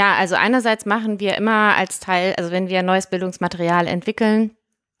 Also einerseits machen wir immer als Teil, also wenn wir neues Bildungsmaterial entwickeln,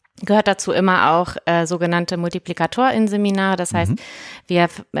 gehört dazu immer auch sogenannte MultiplikatorInnen-Seminare. Das heißt, wir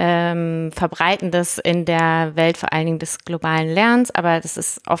verbreiten das in der Welt vor allen Dingen des globalen Lernens, aber das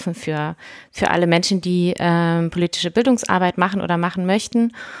ist offen für alle Menschen, die politische Bildungsarbeit machen oder machen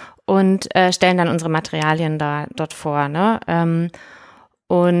möchten. Und stellen dann unsere Materialien dort vor.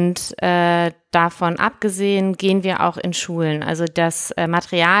 Davon abgesehen gehen wir auch in Schulen. Also das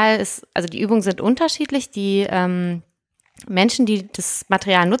Material die Übungen sind unterschiedlich. Die Menschen, die das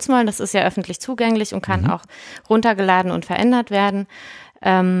Material nutzen wollen, das ist ja öffentlich zugänglich und kann auch runtergeladen und verändert werden.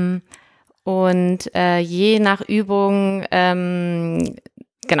 Je nach Übung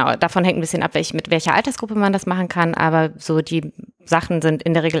davon hängt ein bisschen ab, mit welcher Altersgruppe man das machen kann, aber so die Sachen sind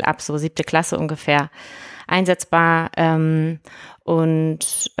in der Regel ab so 7. Klasse ungefähr einsetzbar. So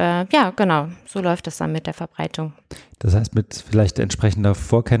läuft das dann mit der Verbreitung. Das heißt, mit vielleicht entsprechender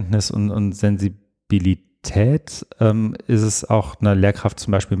Vorkenntnis und Sensibilität ist es auch einer Lehrkraft zum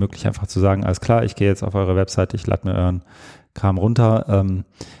Beispiel möglich, einfach zu sagen, alles klar, ich gehe jetzt auf eure Webseite, ich lade mir euren Kram runter.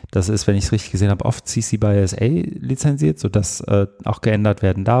 Das ist, wenn ich es richtig gesehen habe, oft CC by SA lizenziert, sodass auch geändert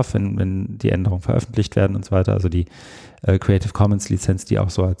werden darf, wenn die Änderungen veröffentlicht werden und so weiter. Also die Creative Commons Lizenz, die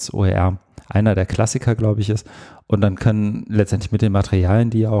auch so als OER einer der Klassiker, glaube ich, ist. Und dann können letztendlich mit den Materialien,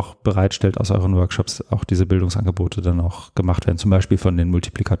 die ihr auch bereitstellt aus euren Workshops, auch diese Bildungsangebote dann auch gemacht werden. Zum Beispiel von den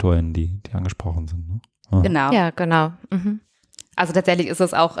Multiplikatorinnen, die angesprochen sind. Ne? Genau. Ja, genau. Also tatsächlich ist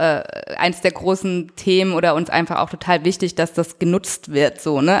es auch eins der großen Themen oder uns einfach auch total wichtig, dass das genutzt wird,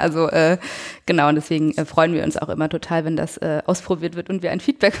 so, ne? Also und deswegen freuen wir uns auch immer total, wenn das ausprobiert wird und wir ein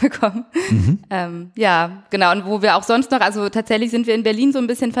Feedback bekommen. Und wo wir auch sonst noch, also tatsächlich sind wir in Berlin so ein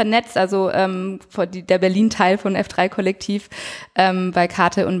bisschen vernetzt, also der Berlin-Teil von F3-Kollektiv bei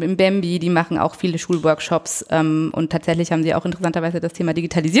Kate und im Bambi, die machen auch viele Schulworkshops und tatsächlich haben sie auch interessanterweise das Thema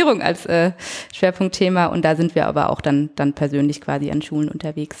Digitalisierung als Schwerpunktthema, und da sind wir aber auch dann persönlich quasi an Schulen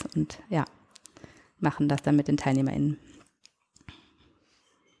unterwegs und machen das dann mit den TeilnehmerInnen.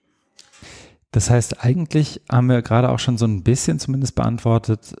 Das heißt, eigentlich haben wir gerade auch schon so ein bisschen zumindest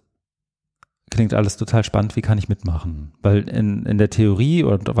beantwortet, klingt alles total spannend, wie kann ich mitmachen? Weil in der Theorie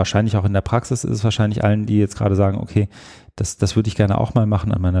und wahrscheinlich auch in der Praxis ist es wahrscheinlich allen, die jetzt gerade sagen, okay, das würde ich gerne auch mal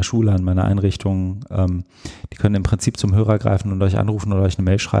machen an meiner Schule, an meiner Einrichtung. Die können im Prinzip zum Hörer greifen und euch anrufen oder euch eine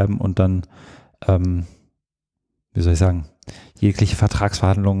Mail schreiben und dann, wie soll ich sagen, jegliche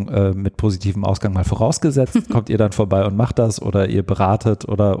Vertragsverhandlung mit positivem Ausgang mal vorausgesetzt, kommt ihr dann vorbei und macht das oder ihr beratet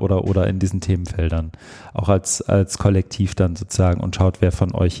oder in diesen Themenfeldern auch als Kollektiv dann sozusagen und schaut, wer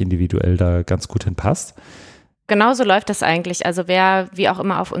von euch individuell da ganz gut hinpasst. Genauso läuft das eigentlich. Also wer wie auch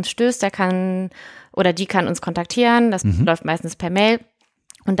immer auf uns stößt, der kann oder die kann uns kontaktieren. Das läuft meistens per Mail.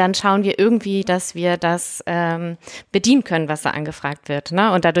 Und dann schauen wir irgendwie, dass wir das bedienen können, was da angefragt wird.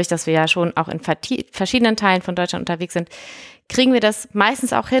 Ne? Und dadurch, dass wir ja schon auch in verschiedenen Teilen von Deutschland unterwegs sind, kriegen wir das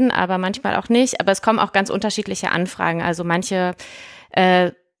meistens auch hin, aber manchmal auch nicht. Aber es kommen auch ganz unterschiedliche Anfragen. Also manche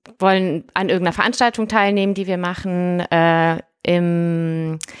wollen an irgendeiner Veranstaltung teilnehmen, die wir machen.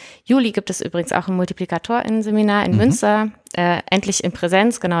 Im Juli gibt es übrigens auch ein MultiplikatorInnen-Seminar in Münster. Endlich in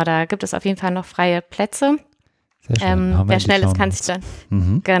Präsenz, genau, da gibt es auf jeden Fall noch freie Plätze. Sehr schön. Wer schnell ist, kann sich dann,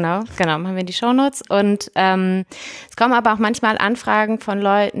 genau, machen wir in die Shownotes. Und es kommen aber auch manchmal Anfragen von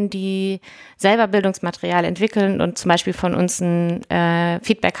Leuten, die selber Bildungsmaterial entwickeln und zum Beispiel von uns ein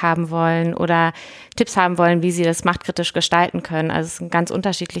Feedback haben wollen oder Tipps haben wollen, wie sie das machtkritisch gestalten können. Also es sind ganz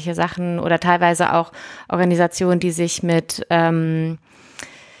unterschiedliche Sachen oder teilweise auch Organisationen, die sich mit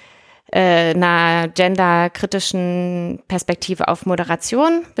einer genderkritischen Perspektive auf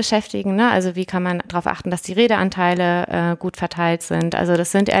Moderation beschäftigen. Ne? Also wie kann man darauf achten, dass die Redeanteile gut verteilt sind. Also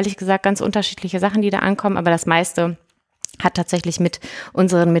das sind ehrlich gesagt ganz unterschiedliche Sachen, die da ankommen, aber das meiste hat tatsächlich mit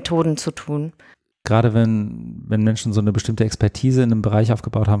unseren Methoden zu tun. Gerade wenn Menschen so eine bestimmte Expertise in einem Bereich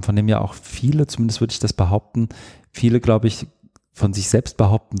aufgebaut haben, von dem ja auch viele, zumindest würde ich das behaupten, viele, glaube ich, von sich selbst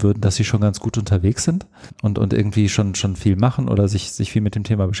behaupten würden, dass sie schon ganz gut unterwegs sind und irgendwie schon viel machen oder sich viel mit dem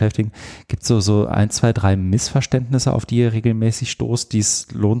Thema beschäftigen. Gibt es so 1, 2, 3 Missverständnisse, auf die ihr regelmäßig stoßt, die es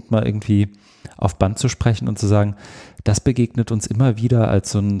lohnt, mal irgendwie auf Band zu sprechen und zu sagen, das begegnet uns immer wieder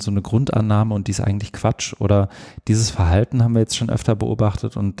als so eine Grundannahme und die ist eigentlich Quatsch oder dieses Verhalten haben wir jetzt schon öfter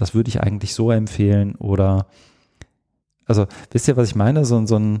beobachtet und das würde ich eigentlich so empfehlen oder, also wisst ihr, was ich meine?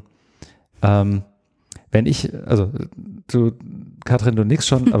 Wenn ich, also du, Katrin, du nix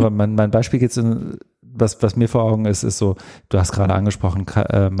schon, aber mein Beispiel geht in, was mir vor Augen ist so, du hast gerade angesprochen,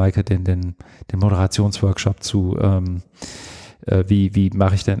 Maike, den Moderationsworkshop zu, wie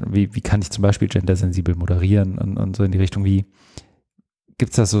mache ich denn, wie kann ich zum Beispiel gendersensibel moderieren und so in die Richtung, wie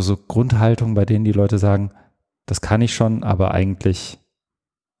gibt es da so Grundhaltungen, bei denen die Leute sagen, das kann ich schon, aber eigentlich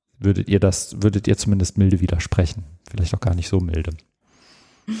würdet ihr zumindest milde widersprechen, vielleicht auch gar nicht so milde.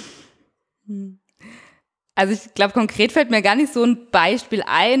 Also ich glaube, konkret fällt mir gar nicht so ein Beispiel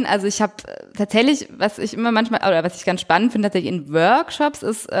ein. Also ich habe tatsächlich, was ich ganz spannend finde, tatsächlich in Workshops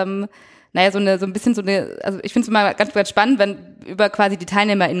ist, also ich finde es immer ganz, ganz spannend, wenn über quasi die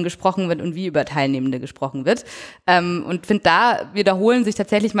TeilnehmerInnen gesprochen wird und wie über Teilnehmende gesprochen wird. Und finde, da wiederholen sich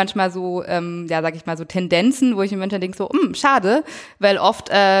tatsächlich manchmal so, sag ich mal, so Tendenzen, wo ich mir manchmal denke, so, schade, weil oft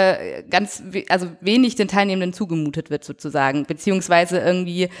wenig den Teilnehmenden zugemutet wird sozusagen, beziehungsweise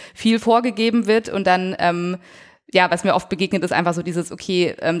irgendwie viel vorgegeben wird und dann was mir oft begegnet, ist einfach so dieses,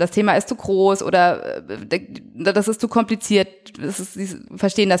 okay, das Thema ist zu groß oder das ist zu kompliziert, sie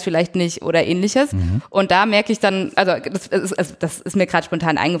verstehen das vielleicht nicht oder ähnliches. Und da merke ich dann, also das ist mir gerade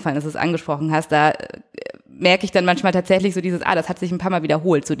spontan eingefallen, dass du es angesprochen hast, da merke ich dann manchmal tatsächlich so dieses, das hat sich ein paar Mal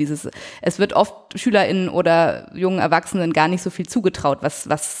wiederholt, so dieses, es wird oft SchülerInnen oder jungen Erwachsenen gar nicht so viel zugetraut,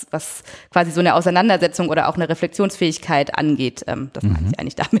 was quasi so eine Auseinandersetzung oder auch eine Reflexionsfähigkeit angeht. Das meine ich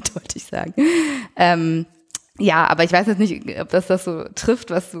eigentlich damit, wollte ich sagen. Ja, aber ich weiß jetzt nicht, ob das so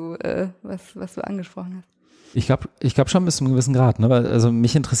trifft, was du angesprochen hast. Ich glaube schon bis zu einem gewissen Grad. Ne? Also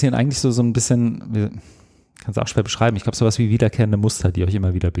mich interessieren eigentlich so ein bisschen, kannst du auch schwer beschreiben, ich glaube sowas wie wiederkehrende Muster, die euch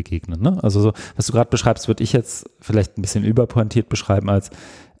immer wieder begegnen. Ne? Also so, was du gerade beschreibst, würde ich jetzt vielleicht ein bisschen überpointiert beschreiben als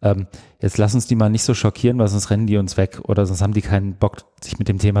jetzt lass uns die mal nicht so schockieren, weil sonst rennen die uns weg oder sonst haben die keinen Bock, sich mit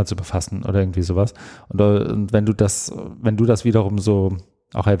dem Thema zu befassen oder irgendwie sowas. Und wenn du das wiederum so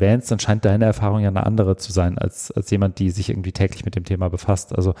auch erwähnst, dann scheint deine Erfahrung ja eine andere zu sein, als jemand, die sich irgendwie täglich mit dem Thema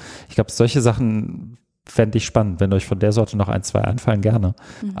befasst. Also ich glaube, solche Sachen fände ich spannend. Wenn euch von der Sorte noch 1, 2 einfallen, gerne.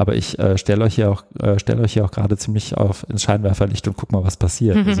 Aber ich stelle euch hier auch gerade ziemlich ins Scheinwerferlicht und guck mal, was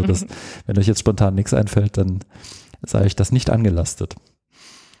passiert. Also wenn euch jetzt spontan nichts einfällt, dann sei euch das nicht angelastet.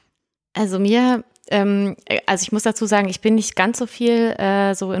 Also ich muss dazu sagen, ich bin nicht ganz so viel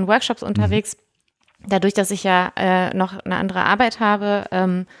so in Workshops unterwegs, dadurch, dass ich ja noch eine andere Arbeit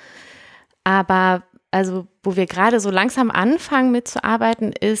habe. Aber also wo wir gerade so langsam anfangen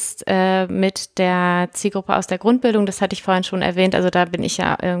mitzuarbeiten, ist mit der Zielgruppe aus der Grundbildung. Das hatte ich vorhin schon erwähnt. Also da bin ich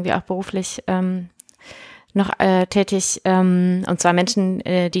ja irgendwie auch beruflich noch tätig, und zwar Menschen,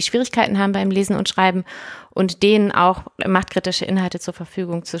 die Schwierigkeiten haben beim Lesen und Schreiben und denen auch machtkritische Inhalte zur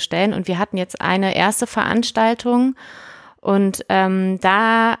Verfügung zu stellen. Und wir hatten jetzt eine erste Veranstaltung und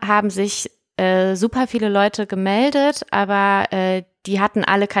da haben sich super viele Leute gemeldet, aber die hatten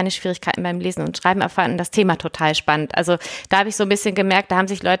alle keine Schwierigkeiten beim Lesen und Schreiben, aber fanden das Thema total spannend. Also da habe ich so ein bisschen gemerkt, da haben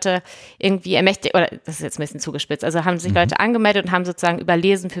sich Leute irgendwie ermächtigt, oder das ist jetzt ein bisschen zugespitzt, also haben sich Leute angemeldet und haben sozusagen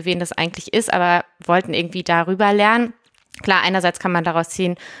überlesen, für wen das eigentlich ist, aber wollten irgendwie darüber lernen. Klar, einerseits kann man daraus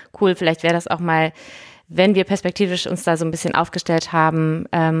ziehen, cool, vielleicht wäre das auch mal, wenn wir perspektivisch uns da so ein bisschen aufgestellt haben,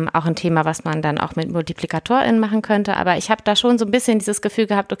 auch ein Thema, was man dann auch mit MultiplikatorInnen machen könnte. Aber ich habe da schon so ein bisschen dieses Gefühl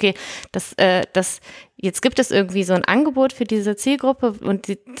gehabt, okay, jetzt gibt es irgendwie so ein Angebot für diese Zielgruppe und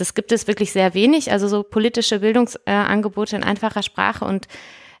das gibt es wirklich sehr wenig, also so politische Bildungsangebote in einfacher Sprache und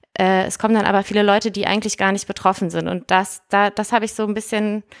es kommen dann aber viele Leute, die eigentlich gar nicht betroffen sind und das habe ich so ein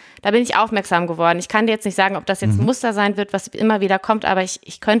bisschen, da bin ich aufmerksam geworden. Ich kann dir jetzt nicht sagen, ob das jetzt ein Muster sein wird, was immer wieder kommt, aber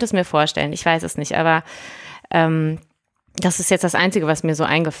ich könnte es mir vorstellen, ich weiß es nicht, aber das ist jetzt das Einzige, was mir so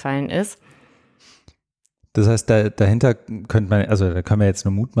eingefallen ist. Das heißt, dahinter könnte man, also da können wir jetzt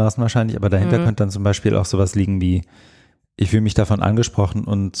nur mutmaßen wahrscheinlich, aber dahinter könnte dann zum Beispiel auch sowas liegen wie, ich fühle mich davon angesprochen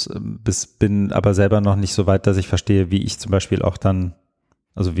und bin aber selber noch nicht so weit, dass ich verstehe, wie ich zum Beispiel auch dann,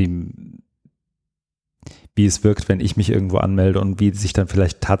 also wie es wirkt, wenn ich mich irgendwo anmelde und wie sich dann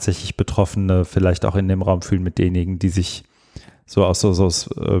vielleicht tatsächlich Betroffene vielleicht auch in dem Raum fühlen mit denjenigen, die sich so aus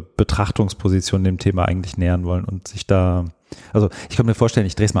Betrachtungspositionen dem Thema eigentlich nähern wollen und sich da, also ich kann mir vorstellen,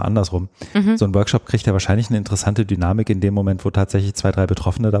 ich drehe es mal andersrum. So ein Workshop kriegt ja wahrscheinlich eine interessante Dynamik in dem Moment, wo tatsächlich 2, 3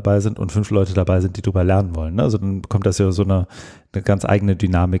 Betroffene dabei sind und 5 Leute dabei sind, die drüber lernen wollen. Ne? Also dann bekommt das ja so eine ganz eigene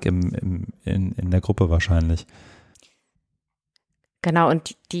Dynamik in der Gruppe wahrscheinlich. Genau,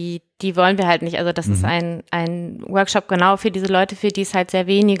 und die wollen wir halt nicht. Also das ist ein Workshop genau für diese Leute, für die es halt sehr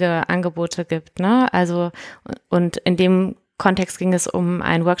wenige Angebote gibt. Ne? Also und in dem Kontext ging es um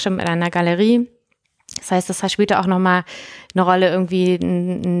einen Workshop in einer Galerie. Das heißt, das spielte auch nochmal eine Rolle, irgendwie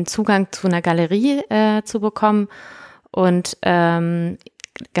einen Zugang zu einer Galerie zu bekommen. Und genau,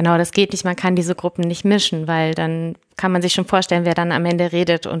 das geht nicht. Man kann diese Gruppen nicht mischen, weil dann kann man sich schon vorstellen, wer dann am Ende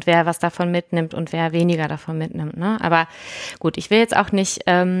redet und wer was davon mitnimmt und wer weniger davon mitnimmt. Ne? Aber gut, ich will jetzt auch nicht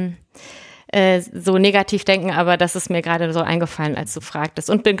so negativ denken, aber das ist mir gerade so eingefallen, als du fragtest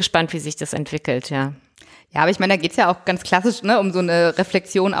und bin gespannt, wie sich das entwickelt, ja. Ja, aber ich meine, da geht's ja auch ganz klassisch, ne, um so eine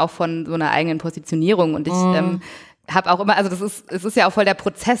Reflexion auch von so einer eigenen Positionierung. Und ich habe auch immer, also es ist ja auch voll der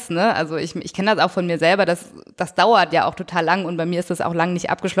Prozess, ne? Also ich kenne das auch von mir selber, das dauert ja auch total lang und bei mir ist das auch lang nicht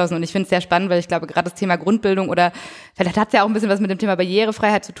abgeschlossen. Und ich finde es sehr spannend, weil ich glaube, gerade das Thema Grundbildung oder vielleicht hat es ja auch ein bisschen was mit dem Thema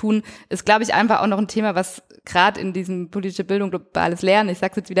Barrierefreiheit zu tun, ist, glaube ich, einfach auch noch ein Thema, was gerade in diesem politische Bildung, globales Lernen, ich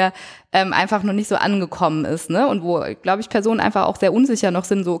sag's jetzt wieder, einfach noch nicht so angekommen ist, ne? Und wo, glaube ich, Personen einfach auch sehr unsicher noch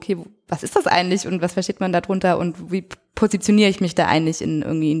sind, so, okay, was ist das eigentlich und was versteht man darunter und wie positioniere ich mich da eigentlich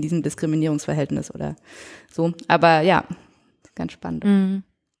irgendwie in diesem Diskriminierungsverhältnis oder so. Aber ja, ganz spannend.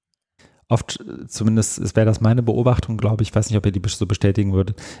 Oft, zumindest wäre das meine Beobachtung, glaube ich, weiß nicht, ob ihr die so bestätigen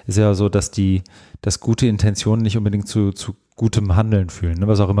würdet, ist ja so, dass gute Intentionen nicht unbedingt zu gutem Handeln fühlen, ne,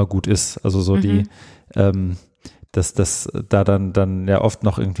 was auch immer gut ist. Also so dass da dann ja oft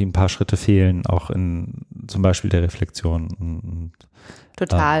noch irgendwie ein paar Schritte fehlen, auch in zum Beispiel der Reflexion.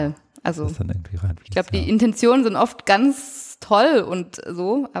 Total. Also das dann irgendwie ich glaube, die Intentionen sind oft ganz toll und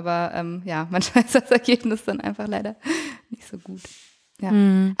so, aber ja, manchmal ist das Ergebnis dann einfach leider nicht so gut. Ja.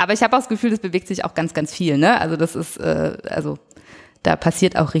 Aber ich habe auch das Gefühl, das bewegt sich auch ganz, ganz viel, ne? Also das ist, da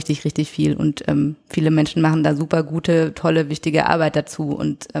passiert auch richtig, richtig viel und viele Menschen machen da super gute, tolle, wichtige Arbeit dazu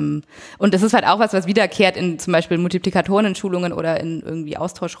und das ist halt auch was wiederkehrt in zum Beispiel Multiplikatoren-Schulungen oder in irgendwie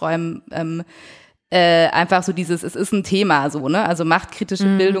Austauschräumen, einfach so dieses, es ist ein Thema so, ne? Also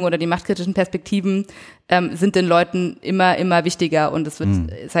machtkritische Bildung oder die machtkritischen Perspektiven sind den Leuten immer wichtiger und es wird,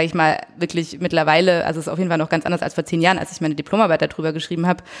 sage ich mal, wirklich mittlerweile, also es ist auf jeden Fall noch ganz anders als vor 10 Jahren, als ich meine Diplomarbeit darüber geschrieben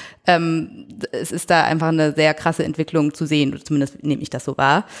habe. Es ist da einfach eine sehr krasse Entwicklung zu sehen, zumindest nehme ich das so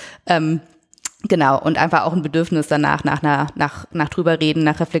wahr. Genau, und einfach auch ein Bedürfnis danach, nach drüber reden,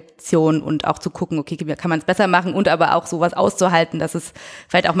 nach Reflexion und auch zu gucken, okay, wie kann man es besser machen und aber auch sowas auszuhalten, dass es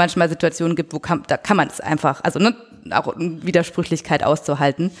vielleicht auch manchmal Situationen gibt, da kann man es einfach, also ne, auch Widersprüchlichkeit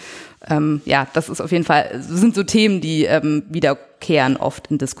auszuhalten. Ja, das ist auf jeden Fall, sind so Themen, die wiederkehren oft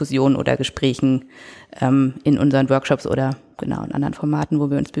in Diskussionen oder Gesprächen in unseren Workshops oder genau in anderen Formaten,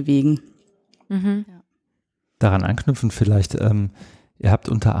 wo wir uns bewegen. Ja. Daran anknüpfen vielleicht, ihr habt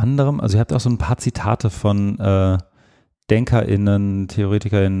unter anderem, also ihr habt auch so ein paar Zitate von DenkerInnen,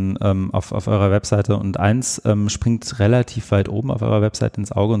 TheoretikerInnen auf eurer Webseite und eins springt relativ weit oben auf eurer Webseite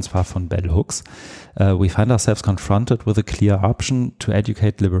ins Auge und zwar von Bell Hooks. We find ourselves confronted with a clear option to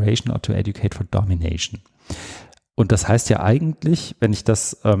educate liberation or to educate for domination. Und das heißt ja eigentlich, wenn ich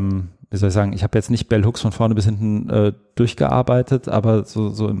das, wie soll ich sagen, ich habe jetzt nicht Bell Hooks von vorne bis hinten durchgearbeitet, aber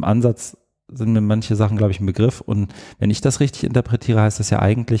so im Ansatz sind mir manche Sachen, glaube ich, ein Begriff. Und wenn ich das richtig interpretiere, heißt das ja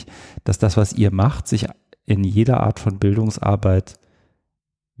eigentlich, dass das, was ihr macht, sich in jeder Art von Bildungsarbeit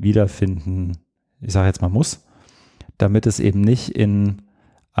wiederfinden, ich sage jetzt mal muss, damit es eben nicht in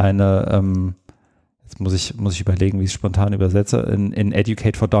eine, jetzt muss ich überlegen, wie ich es spontan übersetze, in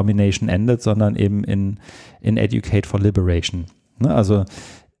Educate for Domination endet, sondern eben in Educate for Liberation. Ne? Also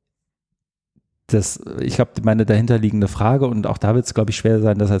ich glaube, meine dahinterliegende Frage, und auch da wird es, glaube ich, schwer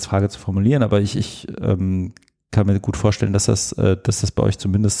sein, das als Frage zu formulieren, aber ich kann mir gut vorstellen, dass das bei euch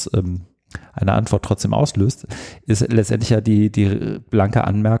zumindest eine Antwort trotzdem auslöst, ist letztendlich ja die blanke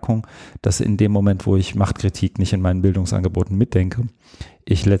Anmerkung, dass in dem Moment, wo ich Machtkritik nicht in meinen Bildungsangeboten mitdenke,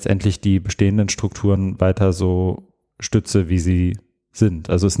 ich letztendlich die bestehenden Strukturen weiter so stütze, wie sie sind.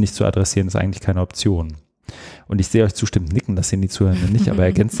 Also es nicht zu adressieren, ist eigentlich keine Option. Und ich sehe euch zustimmend nicken, das sehen die Zuhörenden nicht, aber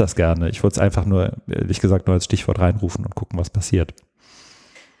ergänzt das gerne. Ich wollte es einfach nur, ehrlich gesagt, nur als Stichwort reinrufen und gucken, was passiert.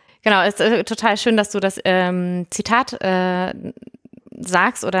 Genau, es ist total schön, dass du das Zitat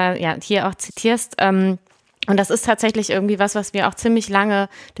sagst oder ja hier auch zitierst. Und das ist tatsächlich irgendwie was wir auch ziemlich lange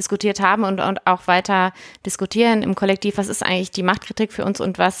diskutiert haben und auch weiter diskutieren im Kollektiv. Was ist eigentlich die Machtkritik für uns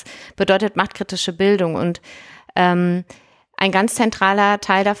und was bedeutet machtkritische Bildung? Und ein ganz zentraler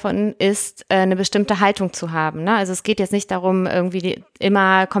Teil davon ist, eine bestimmte Haltung zu haben. Ne? Also es geht jetzt nicht darum, irgendwie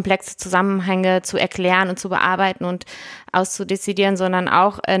immer komplexe Zusammenhänge zu erklären und zu bearbeiten und auszudezidieren, sondern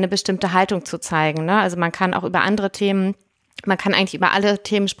auch eine bestimmte Haltung zu zeigen. Ne? Also man kann auch über andere Themen, man kann eigentlich über alle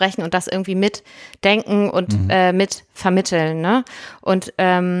Themen sprechen und das irgendwie mitdenken und mit vermitteln. Ne? Und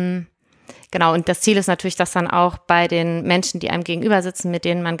genau, und das Ziel ist natürlich, dass dann auch bei den Menschen, die einem gegenüber sitzen, mit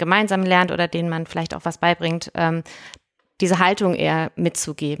denen man gemeinsam lernt oder denen man vielleicht auch was beibringt, diese Haltung eher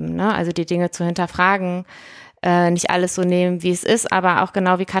mitzugeben, ne? Also die Dinge zu hinterfragen, nicht alles so nehmen, wie es ist, aber auch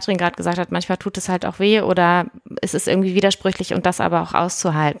genau wie Katrin gerade gesagt hat, manchmal tut es halt auch weh oder es ist irgendwie widersprüchlich und das aber auch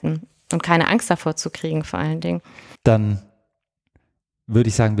auszuhalten und keine Angst davor zu kriegen vor allen Dingen. Dann würde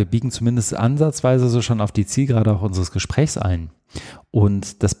ich sagen, wir biegen zumindest ansatzweise so schon auf die Zielgerade auch unseres Gesprächs ein.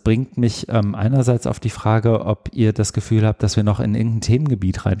 Und das bringt mich einerseits auf die Frage, ob ihr das Gefühl habt, dass wir noch in irgendein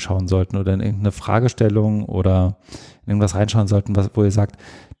Themengebiet reinschauen sollten oder in irgendeine Fragestellung oder in irgendwas reinschauen sollten, wo ihr sagt,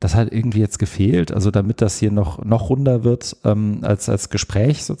 das hat irgendwie jetzt gefehlt. Also damit das hier noch runder wird als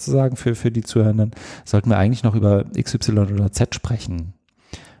Gespräch sozusagen für die Zuhörenden, sollten wir eigentlich noch über X, Y oder Z sprechen.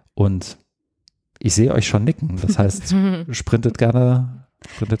 Und ich sehe euch schon nicken. Das heißt, sprintet gerne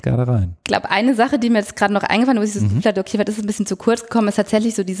rein. Ich glaube, eine Sache, die mir jetzt gerade noch eingefallen ist, wo ich das Gefühl hatte, okay, das ist ein bisschen zu kurz gekommen, ist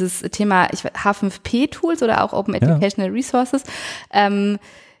tatsächlich so dieses Thema H5P-Tools oder auch Open Educational Resources.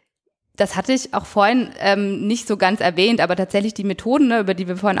 Das hatte ich auch vorhin nicht so ganz erwähnt, aber tatsächlich die Methoden, ne, über die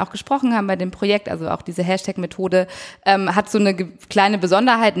wir vorhin auch gesprochen haben bei dem Projekt, also auch diese Hashtag-Methode, hat so eine kleine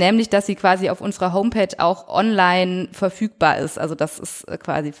Besonderheit, nämlich, dass sie quasi auf unserer Homepage auch online verfügbar ist. Also das ist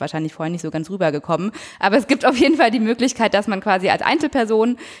quasi wahrscheinlich vorhin nicht so ganz rübergekommen. Aber es gibt auf jeden Fall die Möglichkeit, dass man quasi als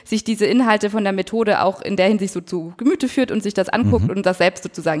Einzelperson sich diese Inhalte von der Methode auch in der Hinsicht so zu Gemüte führt und sich das anguckt und das selbst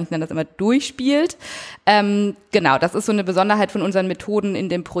sozusagen, ich nenne das immer, durchspielt. Genau, das ist so eine Besonderheit von unseren Methoden in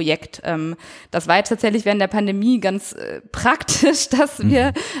dem Projekt. Das war jetzt tatsächlich während der Pandemie ganz praktisch, dass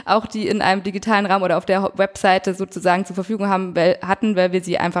wir auch die in einem digitalen Raum oder auf der Webseite sozusagen zur Verfügung hatten, weil wir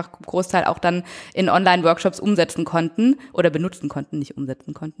sie einfach im Großteil auch dann in Online-Workshops umsetzen konnten oder benutzen konnten, nicht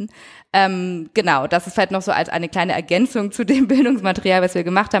umsetzen konnten. Genau, das ist halt noch so als eine kleine Ergänzung zu dem Bildungsmaterial, was wir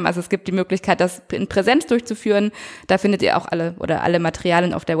gemacht haben. Also es gibt die Möglichkeit, das in Präsenz durchzuführen. Da findet ihr auch alle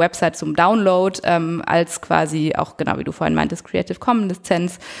Materialien auf der Website zum Download, als quasi auch, genau wie du vorhin meintest, Creative Commons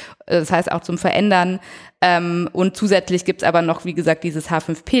Lizenz. Das heißt auch zum Verändern. Und zusätzlich gibt's aber noch, wie gesagt, dieses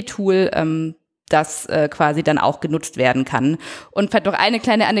H5P-Tool, das quasi dann auch genutzt werden kann. Und vielleicht noch eine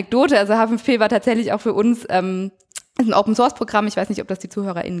kleine Anekdote. Also H5P war tatsächlich auch für uns ein Open-Source-Programm, ich weiß nicht, ob das die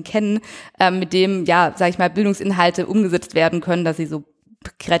ZuhörerInnen kennen, mit dem, ja, sage ich mal, Bildungsinhalte umgesetzt werden können, dass sie so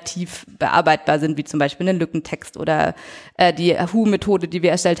kreativ bearbeitbar sind, wie zum Beispiel ein Lückentext oder die Who-Methode, die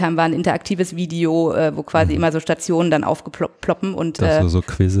wir erstellt haben, war ein interaktives Video, wo quasi immer so Stationen dann aufploppen und das so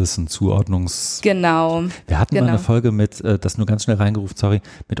Quizzes und Genau. Wir hatten mal eine Folge mit, das nur ganz schnell reingerufen, sorry,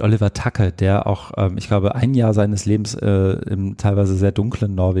 mit Oliver Tacke, der auch, ich glaube, ein Jahr seines Lebens im teilweise sehr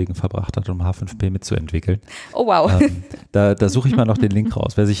dunklen Norwegen verbracht hat, um H5P mitzuentwickeln. Oh wow. Da suche ich mal noch den Link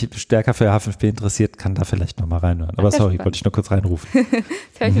raus. Wer sich stärker für H5P interessiert, kann da vielleicht noch mal reinhören. Aber sorry, wollte ich nur kurz reinrufen.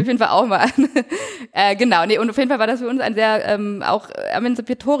 Das höre ich mir auf jeden Fall auch mal an. Genau, nee, und auf jeden Fall war das für uns ein sehr auch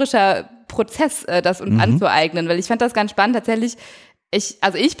emanzipatorischer Prozess, das uns anzueignen, weil ich fand das ganz spannend tatsächlich. Ich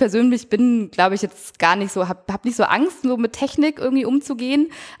persönlich bin, glaube ich, jetzt gar nicht so, hab nicht so Angst, so mit Technik irgendwie umzugehen,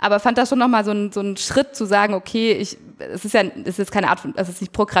 aber fand das schon nochmal so ein Schritt zu sagen, okay, es ist keine Art von, es ist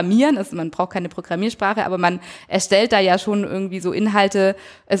nicht Programmieren, man braucht keine Programmiersprache, aber man erstellt da ja schon irgendwie so Inhalte,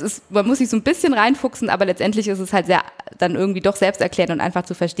 man muss sich so ein bisschen reinfuchsen, aber letztendlich ist es halt sehr, dann irgendwie doch selbsterklärend und einfach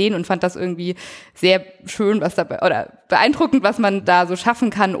zu verstehen und fand das irgendwie sehr schön, oder beeindruckend, was man da so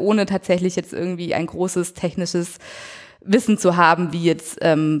schaffen kann, ohne tatsächlich jetzt irgendwie ein großes technisches Wissen zu haben, wie jetzt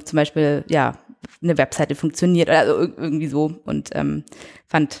zum Beispiel ja eine Webseite funktioniert oder also irgendwie so. Und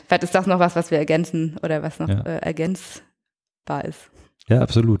vielleicht ist das noch was wir ergänzen oder was noch ergänzbar ist. Ja,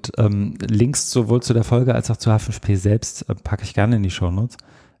 absolut. Links sowohl zu der Folge als auch zu H5P selbst packe ich gerne in die Shownotes.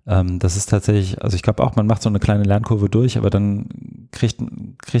 Das ist tatsächlich, also ich glaube auch, man macht so eine kleine Lernkurve durch, aber dann kriegt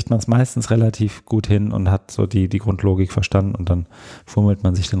man es meistens relativ gut hin und hat so die Grundlogik verstanden und dann fummelt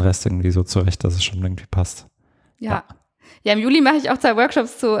man sich den Rest irgendwie so zurecht, dass es schon irgendwie passt. Ja. Ja, im Juli mache ich auch 2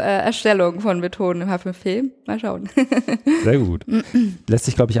 Workshops zur Erstellung von Methoden im H5P. Mal schauen. Sehr gut. Lässt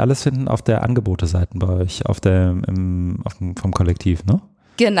sich, glaube ich, alles finden auf der Angebote-Seite bei euch, vom Kollektiv, ne?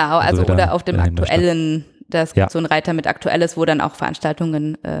 Genau, also oder auf dem aktuellen, das gibt so einen Reiter mit Aktuelles, wo dann auch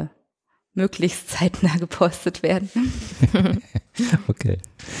Veranstaltungen möglichst zeitnah gepostet werden. Okay.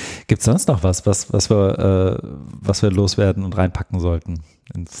 Gibt es sonst noch was wir loswerden und reinpacken sollten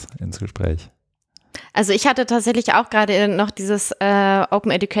ins Gespräch? Also ich hatte tatsächlich auch gerade noch dieses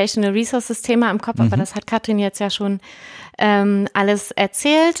Open Educational Resources Thema im Kopf, aber das hat Katrin jetzt ja schon alles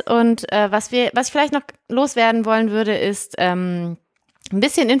erzählt. Und was ich vielleicht noch loswerden wollen würde, ist ein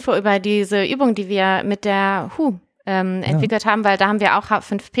bisschen Info über diese Übung, die wir mit der HU entwickelt haben, weil da haben wir auch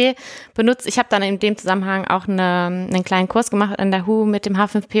H5P benutzt. Ich habe dann in dem Zusammenhang auch einen kleinen Kurs gemacht an der HU mit dem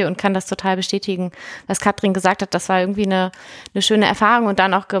H5P und kann das total bestätigen, was Katrin gesagt hat. Das war irgendwie eine schöne Erfahrung und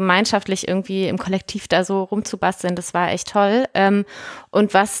dann auch gemeinschaftlich irgendwie im Kollektiv da so rumzubasteln. Das war echt toll.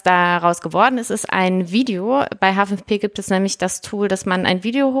 Und was daraus geworden ist, ist ein Video. Bei H5P gibt es nämlich das Tool, dass man ein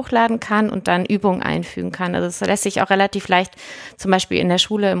Video hochladen kann und dann Übungen einfügen kann. Also das lässt sich auch relativ leicht zum Beispiel in der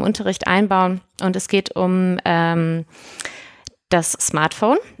Schule im Unterricht einbauen. Und es geht um das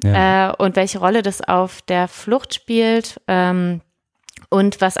Smartphone und welche Rolle das auf der Flucht spielt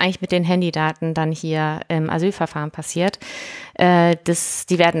und was eigentlich mit den Handydaten dann hier im Asylverfahren passiert.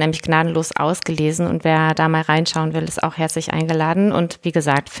 Die werden nämlich gnadenlos ausgelesen und wer da mal reinschauen will, ist auch herzlich eingeladen. Und wie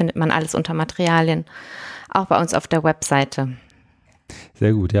gesagt, findet man alles unter Materialien, auch bei uns auf der Webseite.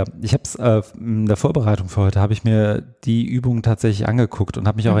 Sehr gut, ja. Ich habe es in der Vorbereitung für heute, habe ich mir die Übung tatsächlich angeguckt und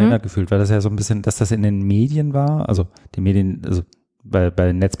habe mich auch erinnert gefühlt, weil das ja so ein bisschen, dass das in den Medien war, also die Medien, also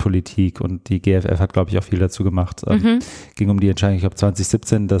bei Netzpolitik und die GFF hat, glaube ich, auch viel dazu gemacht. Ging um die Entscheidung, ich glaube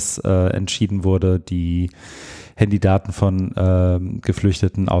 2017, dass entschieden wurde, die Handydaten von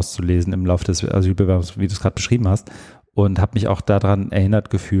Geflüchteten auszulesen im Laufe des Asylbewerbs, wie du es gerade beschrieben hast. Und habe mich auch daran erinnert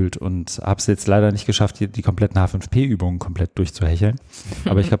gefühlt und habe es jetzt leider nicht geschafft, die kompletten H5P-Übungen komplett durchzuhecheln.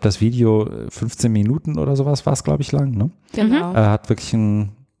 Aber ich glaube, das Video 15 Minuten oder sowas war es, glaube ich, lang. Ne? Genau. Hat wirklich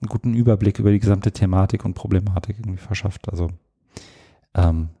einen guten Überblick über die gesamte Thematik und Problematik irgendwie verschafft. Also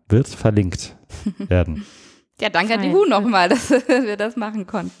wird verlinkt werden. Ja, danke an die HU nochmal, dass wir das machen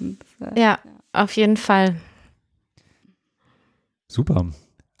konnten. Ja, auf jeden Fall. Super.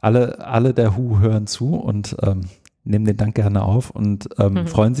 Alle der HU hören zu und nehmen den Dank gerne auf und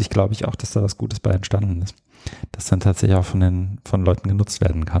freuen sich, glaube ich, auch, dass da was Gutes bei entstanden ist. Das dann tatsächlich auch von Leuten genutzt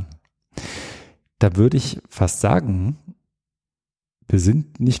werden kann. Da würde ich fast sagen, wir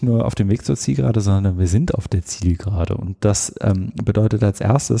sind nicht nur auf dem Weg zur Zielgerade, sondern wir sind auf der Zielgerade. Und das bedeutet als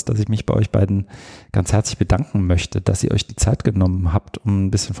erstes, dass ich mich bei euch beiden ganz herzlich bedanken möchte, dass ihr euch die Zeit genommen habt, um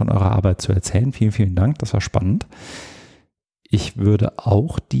ein bisschen von eurer Arbeit zu erzählen. Vielen, vielen Dank, das war spannend. Ich würde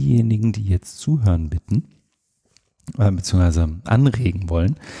auch diejenigen, die jetzt zuhören, bitten, beziehungsweise anregen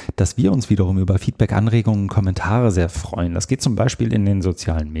wollen, dass wir uns wiederum über Feedback, Anregungen, Kommentare sehr freuen. Das geht zum Beispiel in den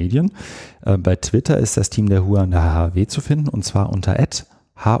sozialen Medien. Bei Twitter ist das Team der HU an der HAW zu finden und zwar unter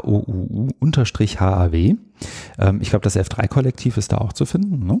 @HOUU_HAW. Ich glaube, das F3-Kollektiv ist da auch zu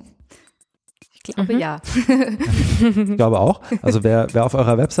finden, ne? Ich glaube, ja. Ich glaube auch. Also wer auf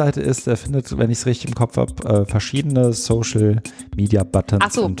eurer Webseite ist, der findet, wenn ich es richtig im Kopf habe, verschiedene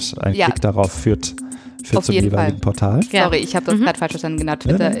Social-Media-Buttons und ein Klick darauf führt zum jeweiligen Portal. Ja. Sorry, ich habe das gerade falsch verstanden. Genau,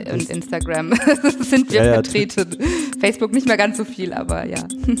 Twitter und Instagram sind wir vertreten. Facebook nicht mehr ganz so viel, aber ja.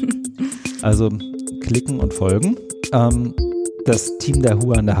 Also klicken und folgen. Das Team der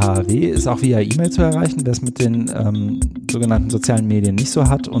HU an der HAW ist auch via E-Mail zu erreichen, das mit den sogenannten sozialen Medien nicht so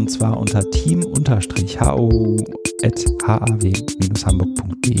hat, und zwar unter team_HOUU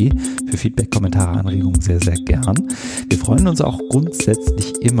info@haw-hamburg.de für Feedback, Kommentare, Anregungen sehr, sehr gern. Wir freuen uns auch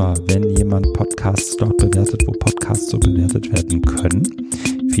grundsätzlich immer, wenn jemand Podcasts dort bewertet, wo Podcasts so bewertet werden können.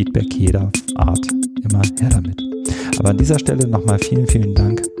 Feedback jeder Art, immer her damit. Aber an dieser Stelle nochmal vielen, vielen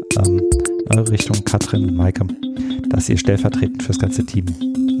Dank in eure Richtung, Katrin und Maike, dass ihr stellvertretend für das ganze Team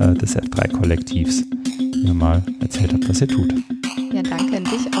des F3-Kollektivs mir mal erzählt habt, was ihr tut. Ja, danke an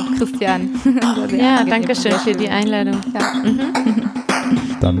dich auch, Christian. Ja, danke schön für die Einladung. Ja.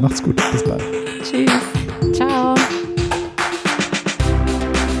 Dann macht's gut. Bis bald. Tschüss.